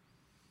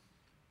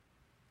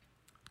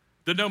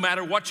 That no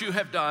matter what you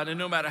have done and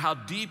no matter how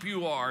deep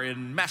you are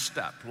in messed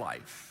up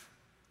life,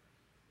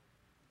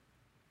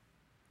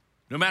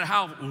 no matter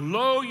how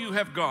low you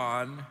have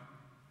gone,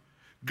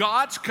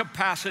 God's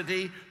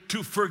capacity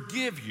to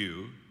forgive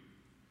you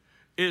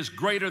is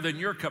greater than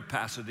your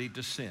capacity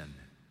to sin.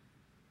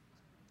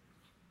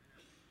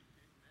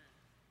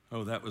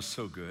 Oh, that was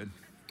so good.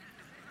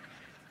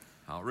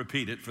 I'll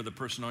repeat it for the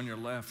person on your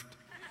left.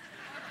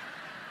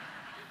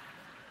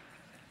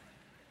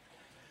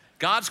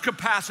 God's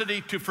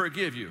capacity to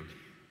forgive you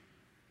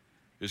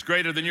is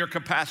greater than your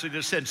capacity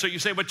to sin. So you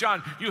say, but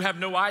John, you have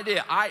no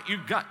idea.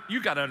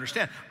 You got to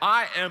understand,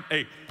 I am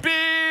a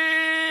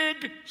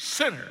big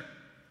sinner.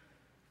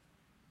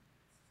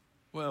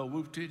 Well,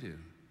 whoop-de-doo.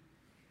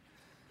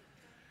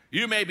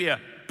 You may be a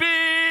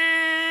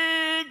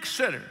big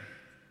sinner,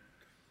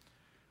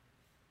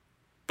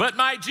 but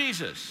my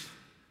Jesus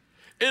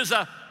is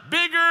a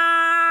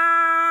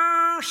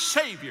bigger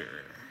Savior.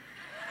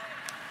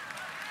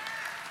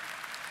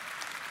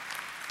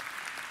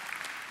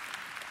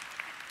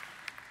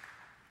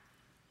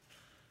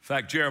 In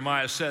fact,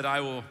 Jeremiah said,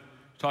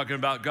 talking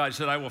about God,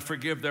 said, I will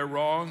forgive their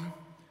wrong.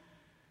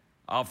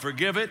 I'll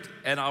forgive it,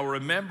 and I'll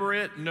remember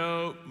it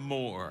no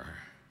more.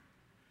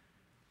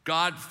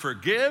 God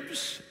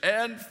forgives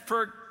and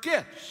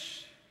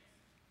forgets.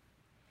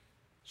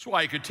 That's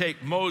why he could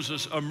take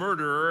Moses, a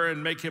murderer,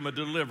 and make him a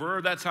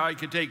deliverer. That's how he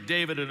could take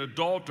David, an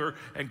adulterer,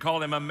 and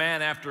call him a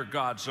man after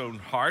God's own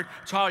heart.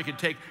 That's how he could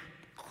take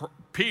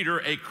Peter,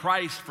 a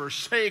Christ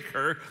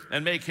forsaker,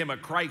 and make him a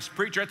Christ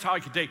preacher. That's how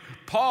he could take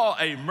Paul,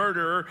 a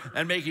murderer,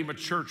 and make him a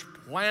church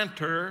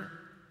planter.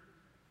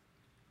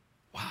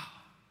 Wow.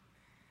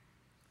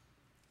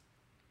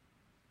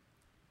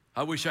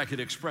 I wish I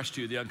could express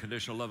to you the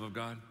unconditional love of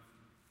God.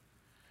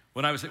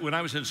 When I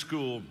was in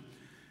school,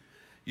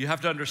 you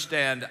have to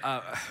understand,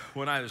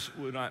 when I was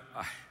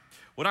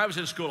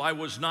in school, I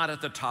was not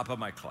at the top of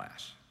my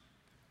class.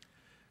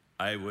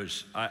 I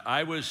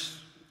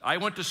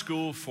went to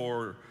school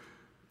for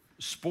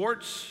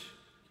sports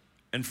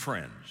and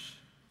friends,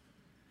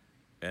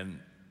 and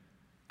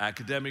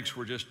academics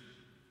were just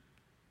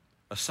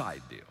a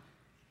side deal.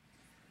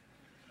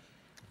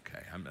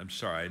 Okay, I'm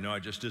sorry, I know I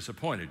just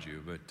disappointed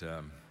you, but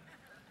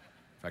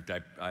In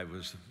fact,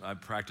 I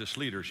practiced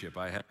leadership.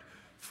 I had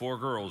 4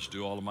 girls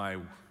do all of my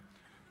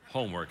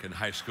homework in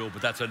high school,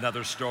 but that's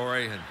another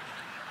story. And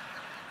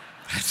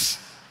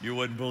you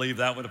wouldn't believe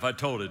that one if I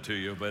told it to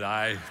you, but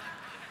I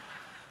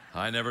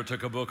never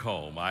took a book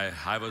home.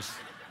 I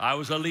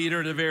was a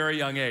leader at a very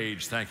young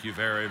age. Thank you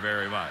very,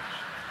 very much.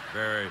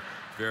 Very,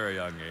 very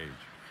young age.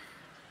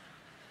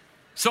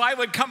 So I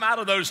would come out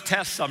of those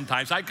tests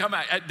sometimes. I'd come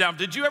out. Now,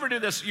 did you ever do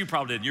this? You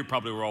probably did. You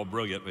probably were all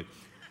brilliant. But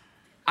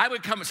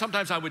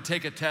sometimes I would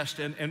take a test,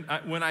 and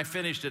when I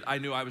finished it, I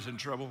knew I was in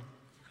trouble.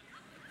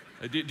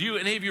 Do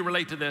any of you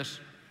relate to this?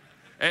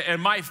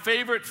 And my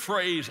favorite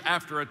phrase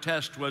after a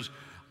test was,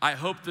 I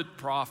hope that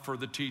prof or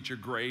the teacher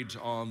grades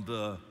on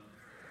the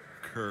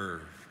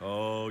curve.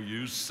 Oh,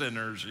 you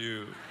sinners,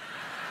 you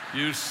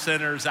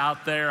sinners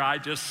out there. I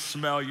just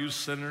smell you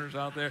sinners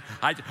out there.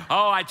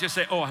 I just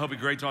say, I hope he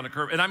grades on a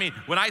curve. And I mean,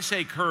 when I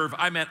say curve,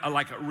 I meant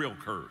like a real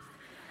curve.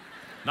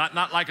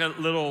 Not like a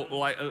little,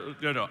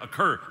 a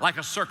curve, like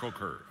a circle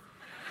curve.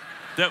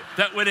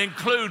 That would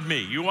include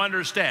me, you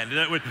understand?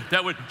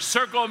 That would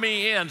circle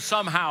me in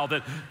somehow.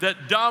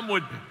 That dumb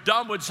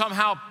would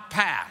somehow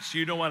pass.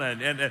 You know what?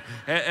 And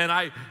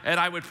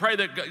I would pray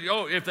that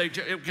if they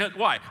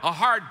why a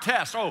hard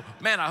test? Oh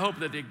man, I hope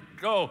that they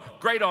go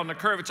great on the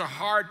curve. It's a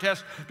hard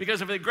test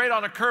because if they grade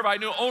on a curve, I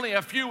knew only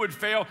a few would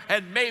fail,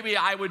 and maybe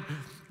I would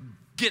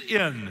get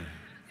in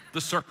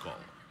the circle.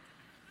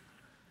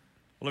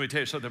 Well, let me tell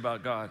you something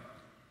about God.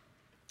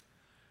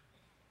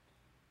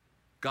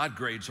 God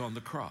grades on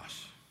the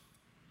cross.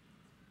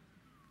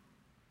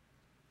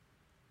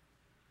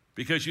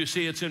 Because you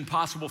see, it's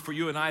impossible for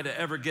you and I to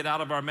ever get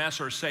out of our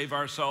mess or save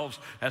ourselves,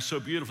 as so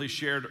beautifully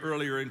shared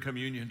earlier in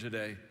communion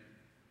today.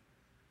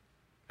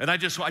 And I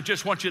just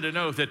want you to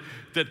know that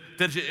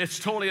it's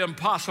totally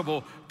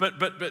impossible,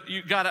 but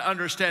you got to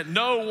understand,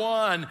 no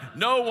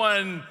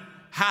one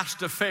has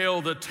to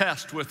fail the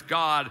test with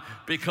God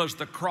because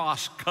the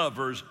cross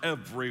covers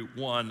every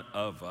one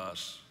of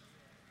us.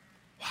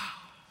 Wow.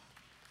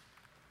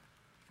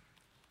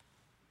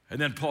 And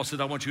then Paul said,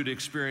 I want you to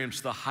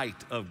experience the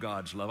height of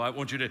God's love. I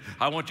want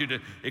you to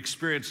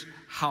experience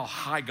how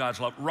high God's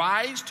love.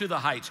 Rise to the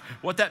heights.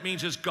 What that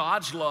means is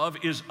God's love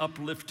is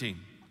uplifting.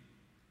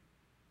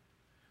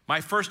 My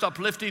first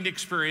uplifting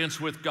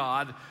experience with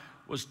God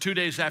was 2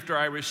 days after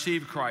I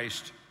received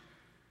Christ,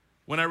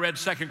 when I read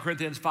 2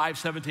 Corinthians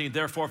 5:17,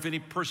 therefore if any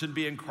person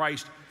be in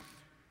Christ,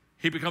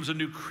 he becomes a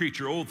new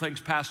creature. Old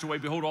things passed away.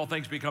 Behold, all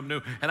things become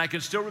new. And I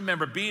can still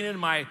remember being in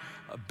my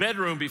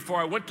bedroom before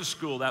I went to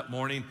school that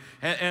morning,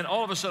 and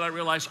all of a sudden I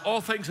realized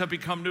all things have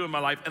become new in my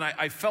life, and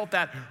I felt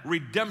that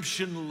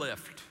redemption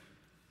lift.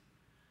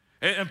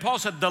 And Paul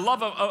said, the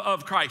love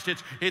of Christ,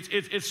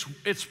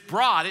 it's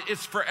broad,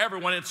 it's for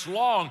everyone, it's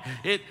long,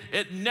 it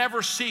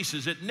never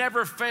ceases, it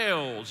never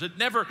fails, it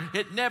never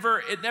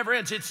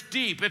ends, it's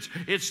deep,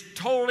 it's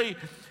totally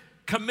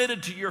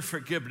committed to your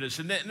forgiveness.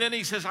 And then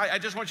he says, I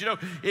just want you to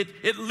know,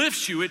 it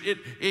lifts you,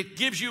 it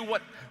gives you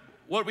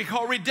what we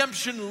call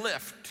redemption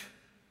lift.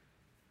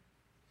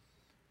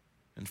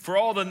 And for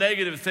all the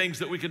negative things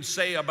that we can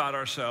say about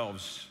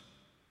ourselves,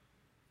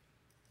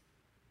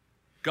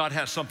 God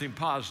has something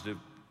positive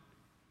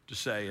to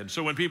say. And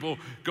so when people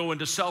go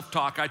into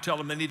self-talk, I tell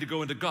them they need to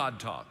go into God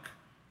talk.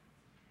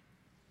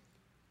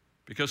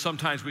 Because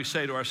sometimes we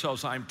say to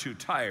ourselves, I'm too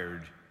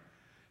tired.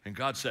 And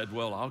God said,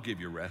 well, I'll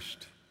give you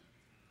rest.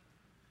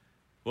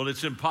 Well,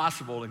 it's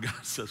impossible. And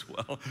God says,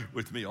 well,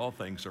 with me, all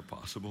things are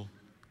possible.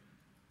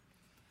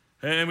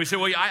 And we say,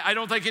 well, I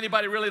don't think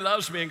anybody really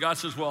loves me. And God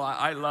says, well,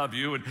 I love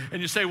you.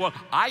 And you say, well,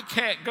 I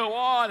can't go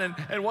on.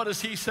 And what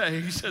does he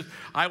say? He says,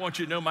 I want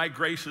you to know my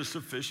grace is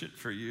sufficient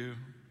for you.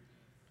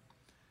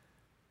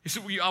 He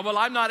said, well,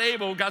 I'm not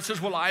able. God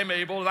says, well, I'm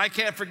able. And I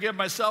can't forgive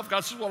myself.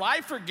 God says, well,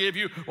 I forgive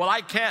you. Well,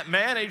 I can't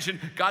manage. And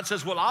God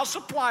says, well, I'll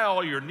supply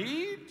all your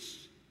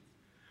needs.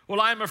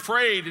 Well, I'm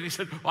afraid. And he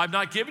said, well, I've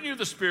not given you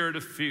the spirit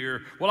of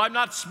fear. Well, I'm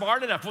not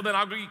smart enough. Well, then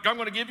I'm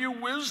going to give you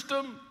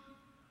wisdom.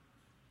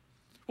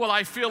 Well,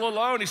 I feel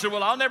alone. He said,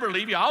 well, I'll never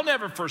leave you. I'll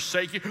never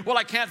forsake you. Well,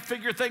 I can't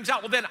figure things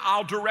out. Well, then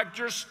I'll direct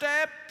your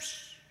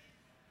steps.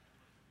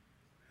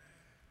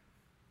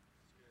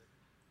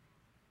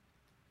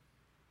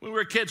 When we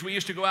were kids, we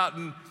used to go out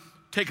and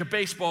take a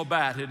baseball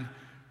bat, and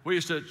we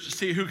used to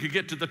see who could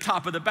get to the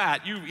top of the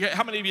bat.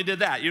 How many of you did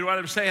that? You know what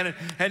I'm saying?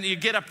 And you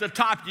get up the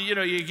top,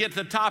 you get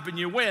to the top and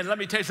you win. Let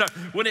me tell you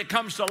something. When it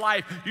comes to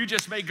life, you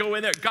just may go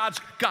in there.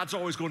 God's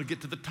always going to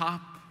get to the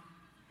top.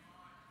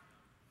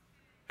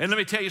 And let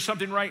me tell you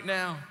something right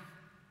now.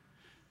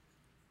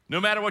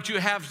 No matter what you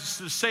have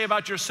to say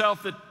about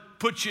yourself that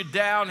puts you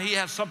down, he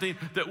has something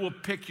that will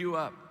pick you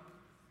up.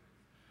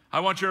 I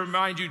want to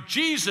remind you,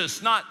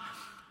 Jesus, not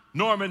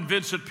Norman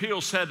Vincent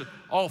Peale, said,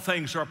 all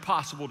things are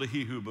possible to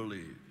he who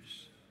believes.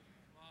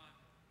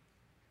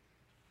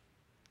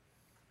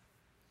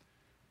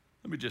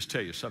 Let me just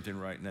tell you something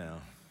right now.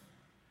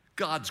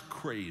 God's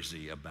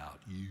crazy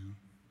about you.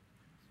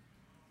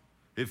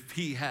 If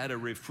he had a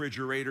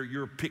refrigerator,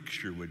 your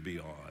picture would be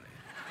on it.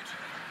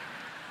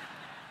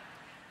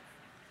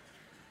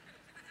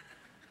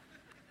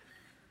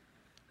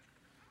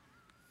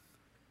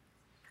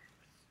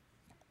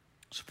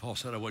 So Paul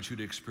said, I want you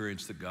to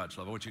experience the God's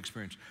love. I want you to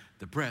experience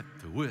the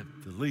breadth, the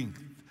width, the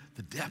length,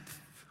 the depth.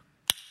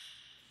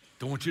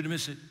 Don't want you to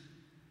miss it.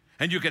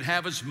 And you can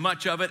have as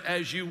much of it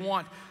as you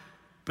want.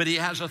 But he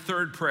has a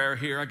third prayer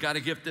here. I got to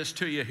give this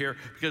to you here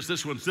because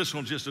this one's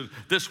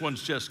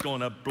just going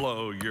to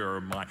blow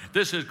your mind.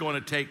 This is going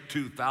to take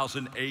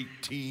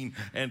 2018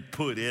 and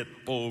put it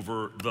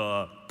over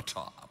the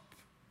top.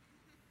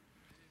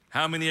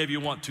 How many of you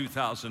want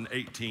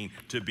 2018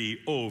 to be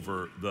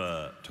over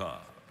the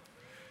top?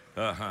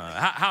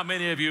 How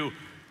many of you,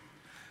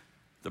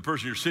 the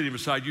person you're sitting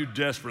beside, you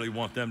desperately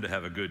want them to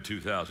have a good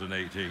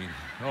 2018?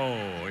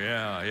 Oh,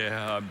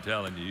 yeah, I'm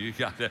telling you. You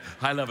got that.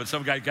 I love it.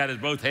 Some guy got his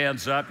both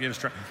hands up,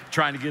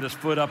 trying to get his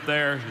foot up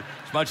there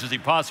as much as he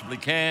possibly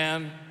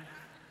can.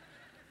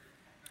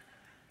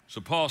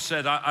 So Paul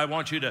said, I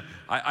want you to,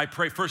 I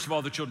pray, first of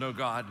all, that you'll know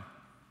God.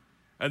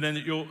 And then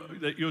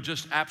that you'll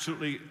just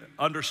absolutely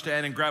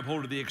understand and grab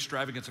hold of the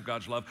extravagance of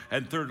God's love.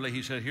 And thirdly,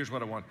 he said, here's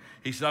what I want.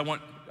 He said,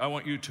 I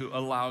want you to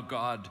allow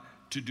God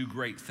to do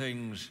great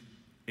things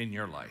in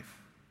your life.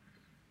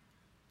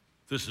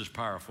 This is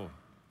powerful.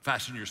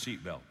 Fasten your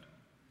seatbelt.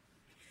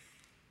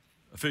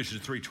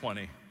 Ephesians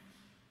 3:20.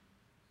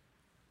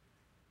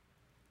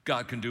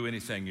 God can do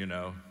anything, you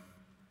know.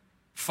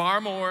 Far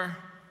more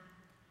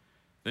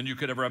than you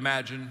could ever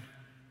imagine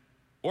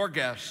or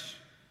guess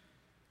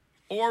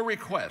or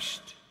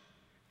request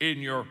in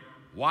your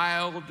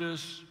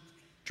wildest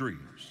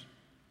dreams.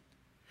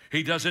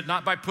 He does it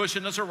not by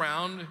pushing us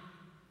around,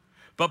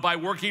 but by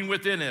working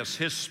within us,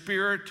 his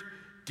Spirit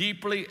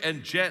deeply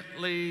and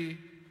gently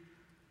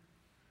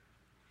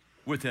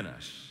within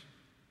us.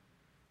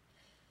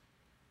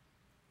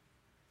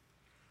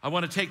 I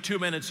want to take 2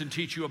 minutes and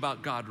teach you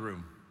about God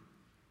Room.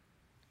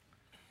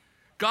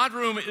 God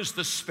Room is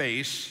the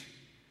space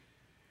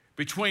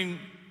between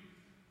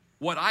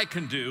what I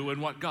can do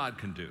and what God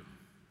can do.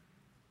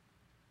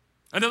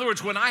 In other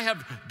words, when I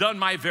have done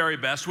my very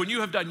best, when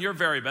you have done your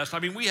very best, I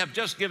mean, we have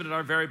just given it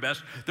our very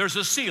best, there's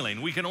a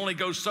ceiling. We can only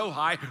go so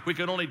high. We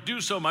can only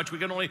do so much. We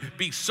can only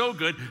be so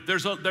good.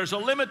 There's a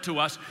limit to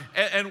us.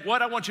 And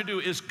what I want you to do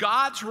is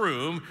God's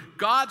room,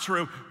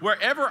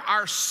 wherever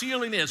our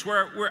ceiling is,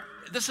 where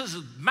this is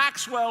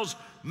Maxwell's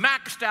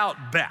maxed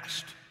out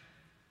best.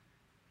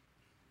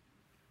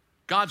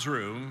 God's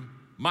room,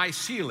 my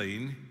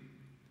ceiling,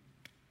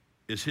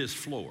 is his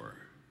floor.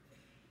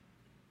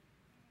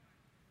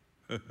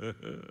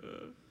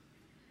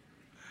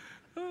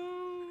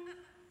 Oh,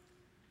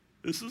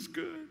 this is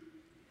good.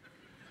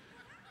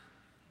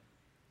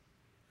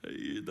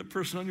 The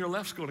person on your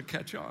left's going to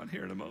catch on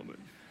here in a moment.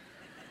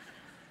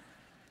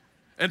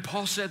 And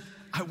Paul said,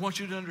 I want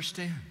you to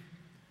understand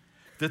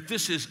that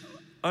this is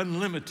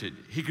unlimited.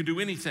 He can do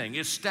anything.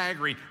 It's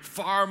staggering,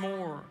 far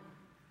more.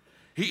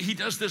 He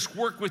does this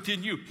work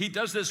within you. He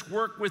does this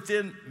work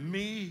within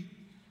me.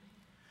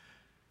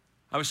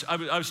 I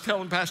was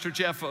telling Pastor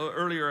Jeff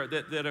earlier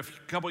that a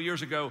couple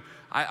years ago,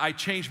 I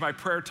changed my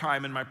prayer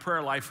time and my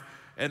prayer life,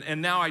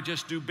 and now I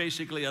just do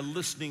basically a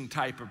listening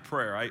type of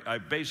prayer.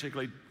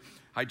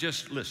 I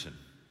just listen.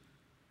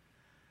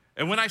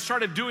 And when I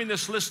started doing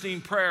this listening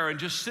prayer and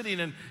just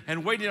sitting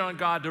and waiting on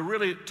God to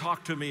really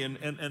talk to me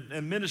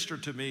and minister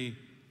to me,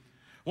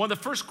 one of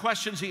the first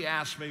questions he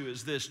asked me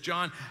was this: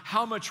 John,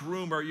 how much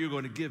room are you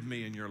going to give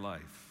me in your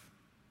life?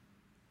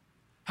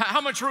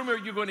 How much room are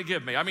you going to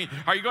give me? I mean,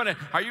 are you going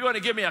to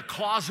give me a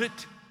closet?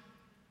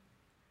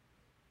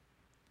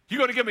 Are you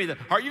going to give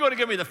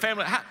me the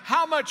family?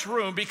 How much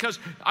room? Because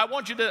I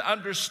want you to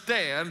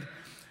understand,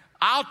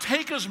 I'll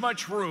take as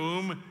much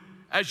room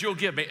as you'll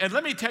give me. And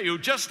let me tell you,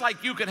 just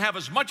like you can have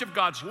as much of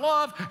God's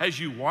love as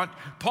you want,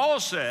 Paul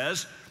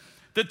says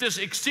that this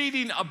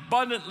exceeding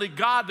abundantly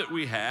God that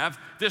we have,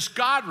 this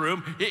God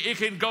room, it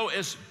can go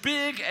as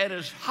big and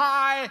as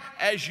high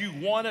as you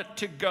want it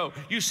to go.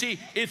 You see,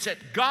 it's at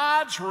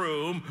God's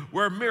room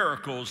where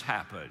miracles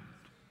happen.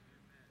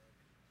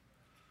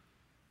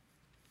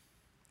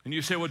 And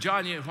you say, well,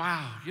 John,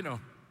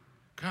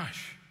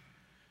 gosh,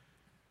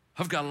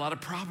 I've got a lot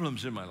of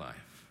problems in my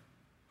life.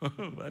 Oh,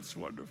 that's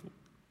wonderful.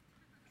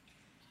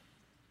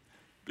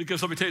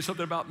 Because let me tell you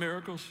something about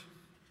miracles.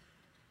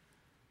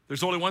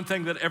 There's only one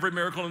thing that every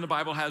miracle in the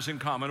Bible has in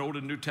common, Old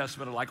and New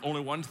Testament alike,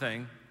 only one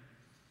thing.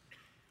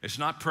 It's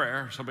not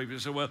prayer. Some people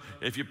say, well,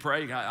 if you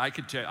pray, I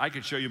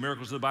could show you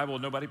miracles in the Bible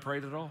and nobody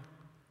prayed at all.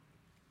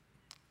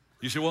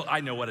 You say, well,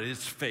 I know what it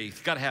is, faith.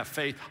 You've got to have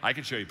faith. I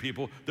can show you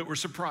people that were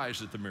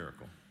surprised at the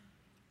miracle.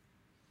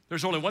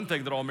 There's only one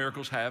thing that all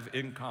miracles have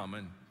in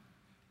common.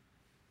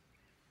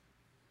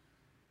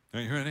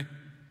 Are you ready?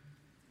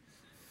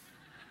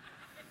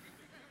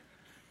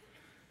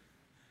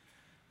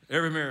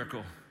 Every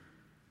miracle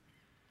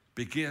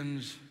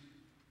begins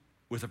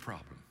with a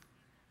problem.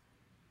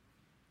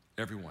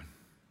 Everyone.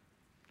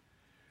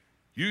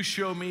 You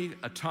show me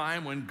a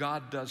time when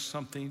God does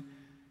something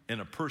in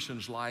a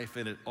person's life,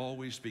 and it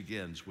always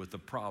begins with a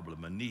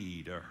problem, a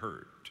need, a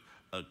hurt,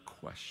 a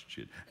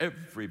question.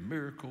 Every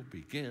miracle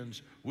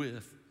begins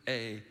with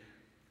a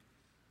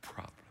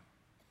problem.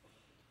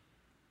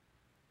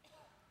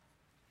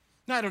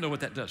 Now, I don't know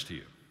what that does to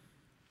you.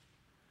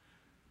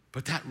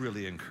 But that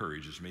really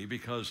encourages me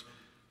because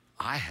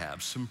I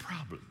have some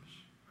problems.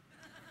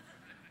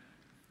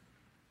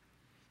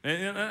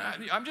 And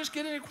I'm just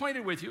getting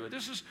acquainted with you.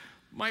 This is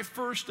my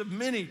first of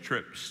many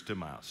trips to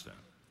Milestone.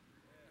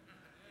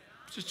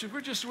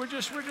 We're just getting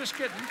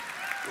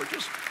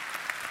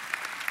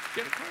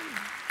acquainted.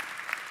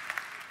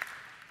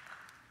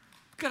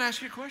 I've got to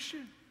ask you a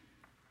question.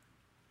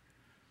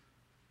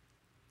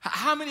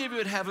 How many of you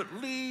would have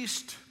at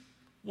least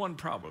one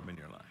problem in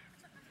your life?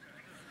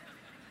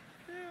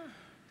 Yeah.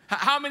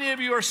 How many of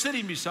you are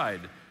sitting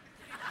beside?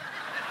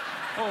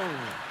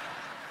 Oh.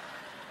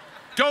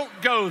 Don't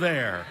go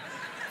there.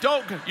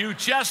 Don't go. You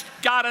just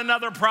got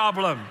another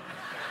problem.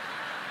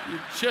 You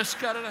just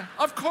got another.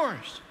 Of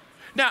course.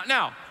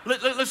 Now,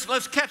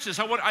 let's catch this.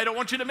 I don't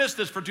want you to miss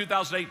this for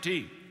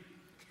 2018.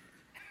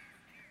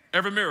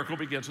 Every miracle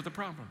begins with a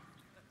problem.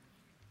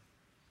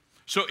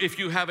 So if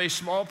you have a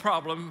small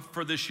problem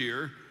for this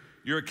year,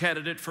 you're a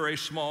candidate for a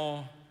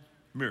small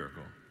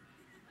miracle.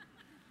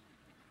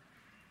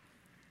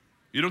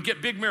 You don't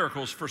get big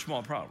miracles for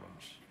small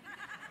problems.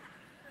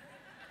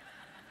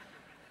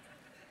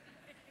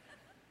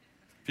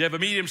 If you have a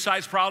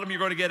medium-sized problem, you're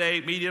going to get a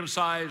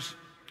medium-sized.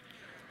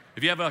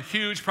 If you have a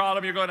huge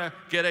problem, you're going to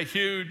get a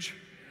huge.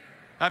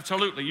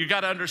 Absolutely. You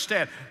got to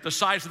understand the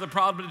size of the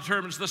problem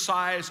determines the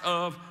size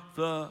of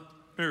the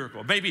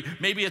miracle.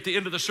 Maybe at the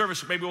end of the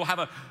service, maybe we'll have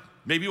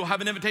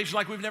an invitation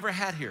like we've never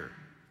had here.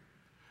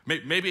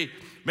 Maybe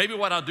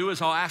what I'll do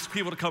is I'll ask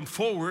people to come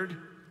forward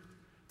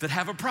that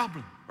have a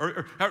problem.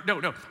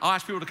 No, I'll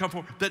ask people to come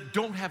forward that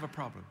don't have a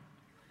problem.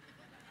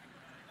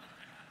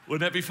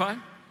 Wouldn't that be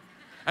fun?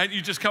 And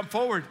you just come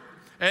forward,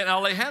 and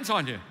I'll lay hands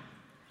on you.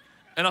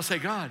 And I'll say,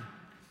 God,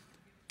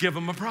 give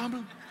them a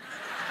problem.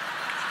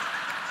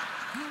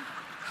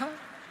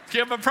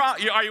 Give them a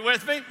problem. Are you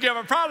with me? Give them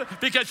a problem.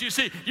 Because you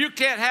see, you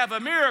can't have a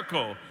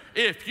miracle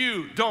if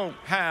you don't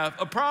have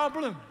a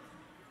problem.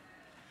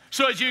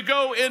 So as you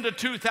go into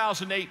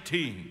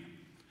 2018,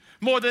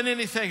 more than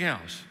anything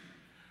else,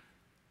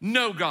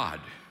 know God.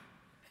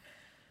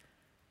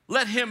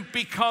 Let Him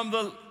become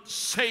the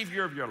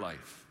Savior of your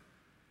life.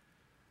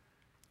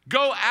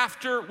 Go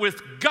after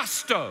with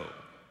gusto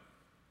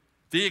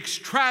the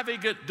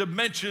extravagant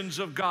dimensions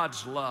of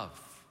God's love.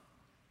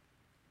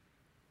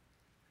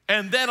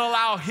 And then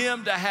allow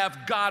Him to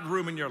have God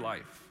room in your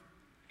life.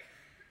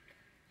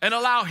 And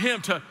allow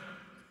Him to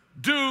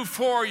do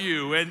for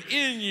you and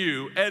in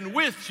you and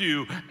with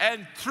you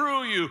and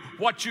through you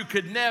what you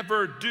could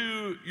never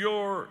do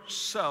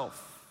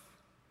yourself.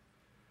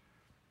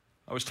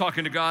 I was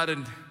talking to God,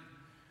 and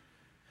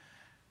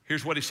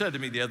here's what He said to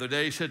me the other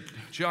day. He said,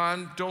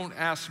 John, don't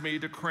ask me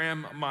to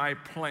cram my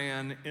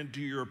plan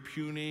into your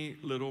puny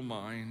little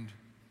mind,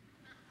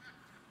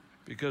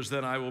 because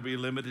then I will be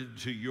limited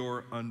to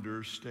your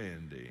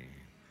understanding.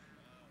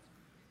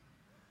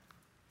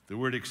 The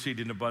word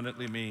exceeding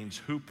abundantly means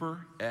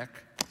huper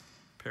ek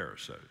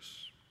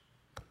perissos.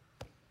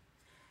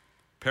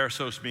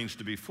 Perissos means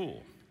to be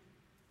full.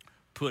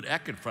 Put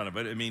ek in front of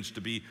it, it means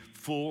to be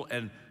full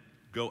and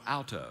go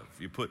out of.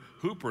 You put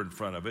huper in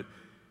front of it,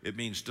 it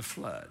means to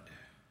flood.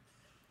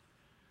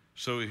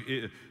 So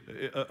a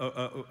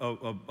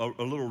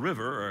little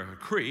river or a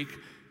creek,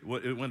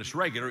 when it's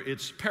regular,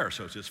 it's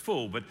perissos, it's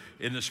full. But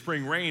in the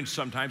spring rain,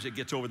 sometimes it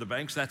gets over the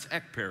banks. That's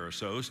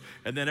ekperissos.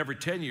 And then every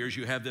 10 years,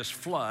 you have this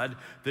flood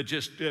that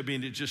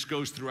it just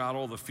goes throughout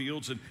all the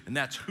fields, and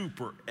that's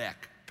huper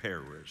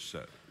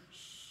ekperissos.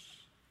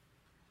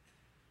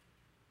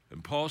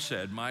 And Paul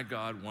said, my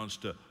God wants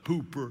to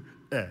huper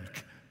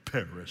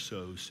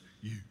ekperissos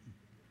you.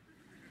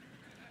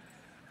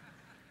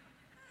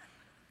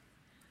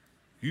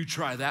 You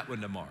try that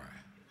one tomorrow.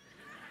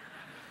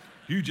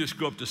 You just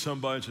go up to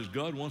somebody and says,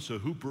 God wants to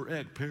huper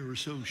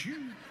ekperissos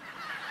you.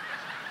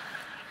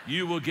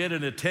 You will get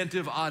an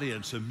attentive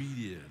audience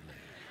immediately.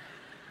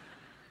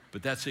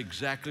 But that's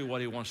exactly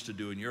what He wants to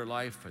do in your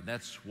life, and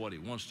that's what He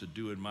wants to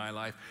do in my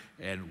life.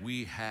 And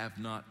we have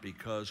not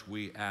because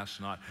we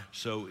ask not.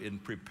 So in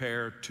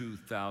Prepare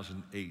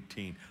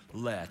 2018,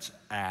 let's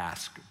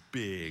ask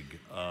big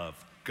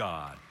of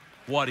God.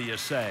 What do you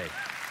say?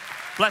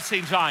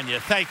 Blessings on you.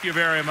 Thank you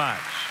very much.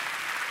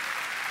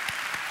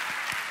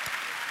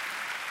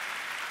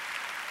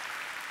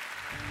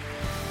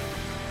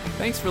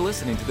 Thanks for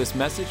listening to this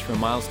message from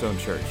Milestone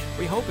Church.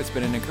 We hope it's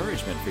been an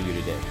encouragement for you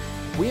today.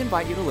 We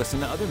invite you to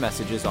listen to other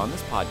messages on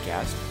this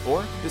podcast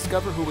or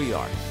discover who we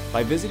are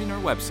by visiting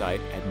our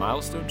website at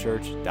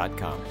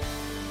milestonechurch.com.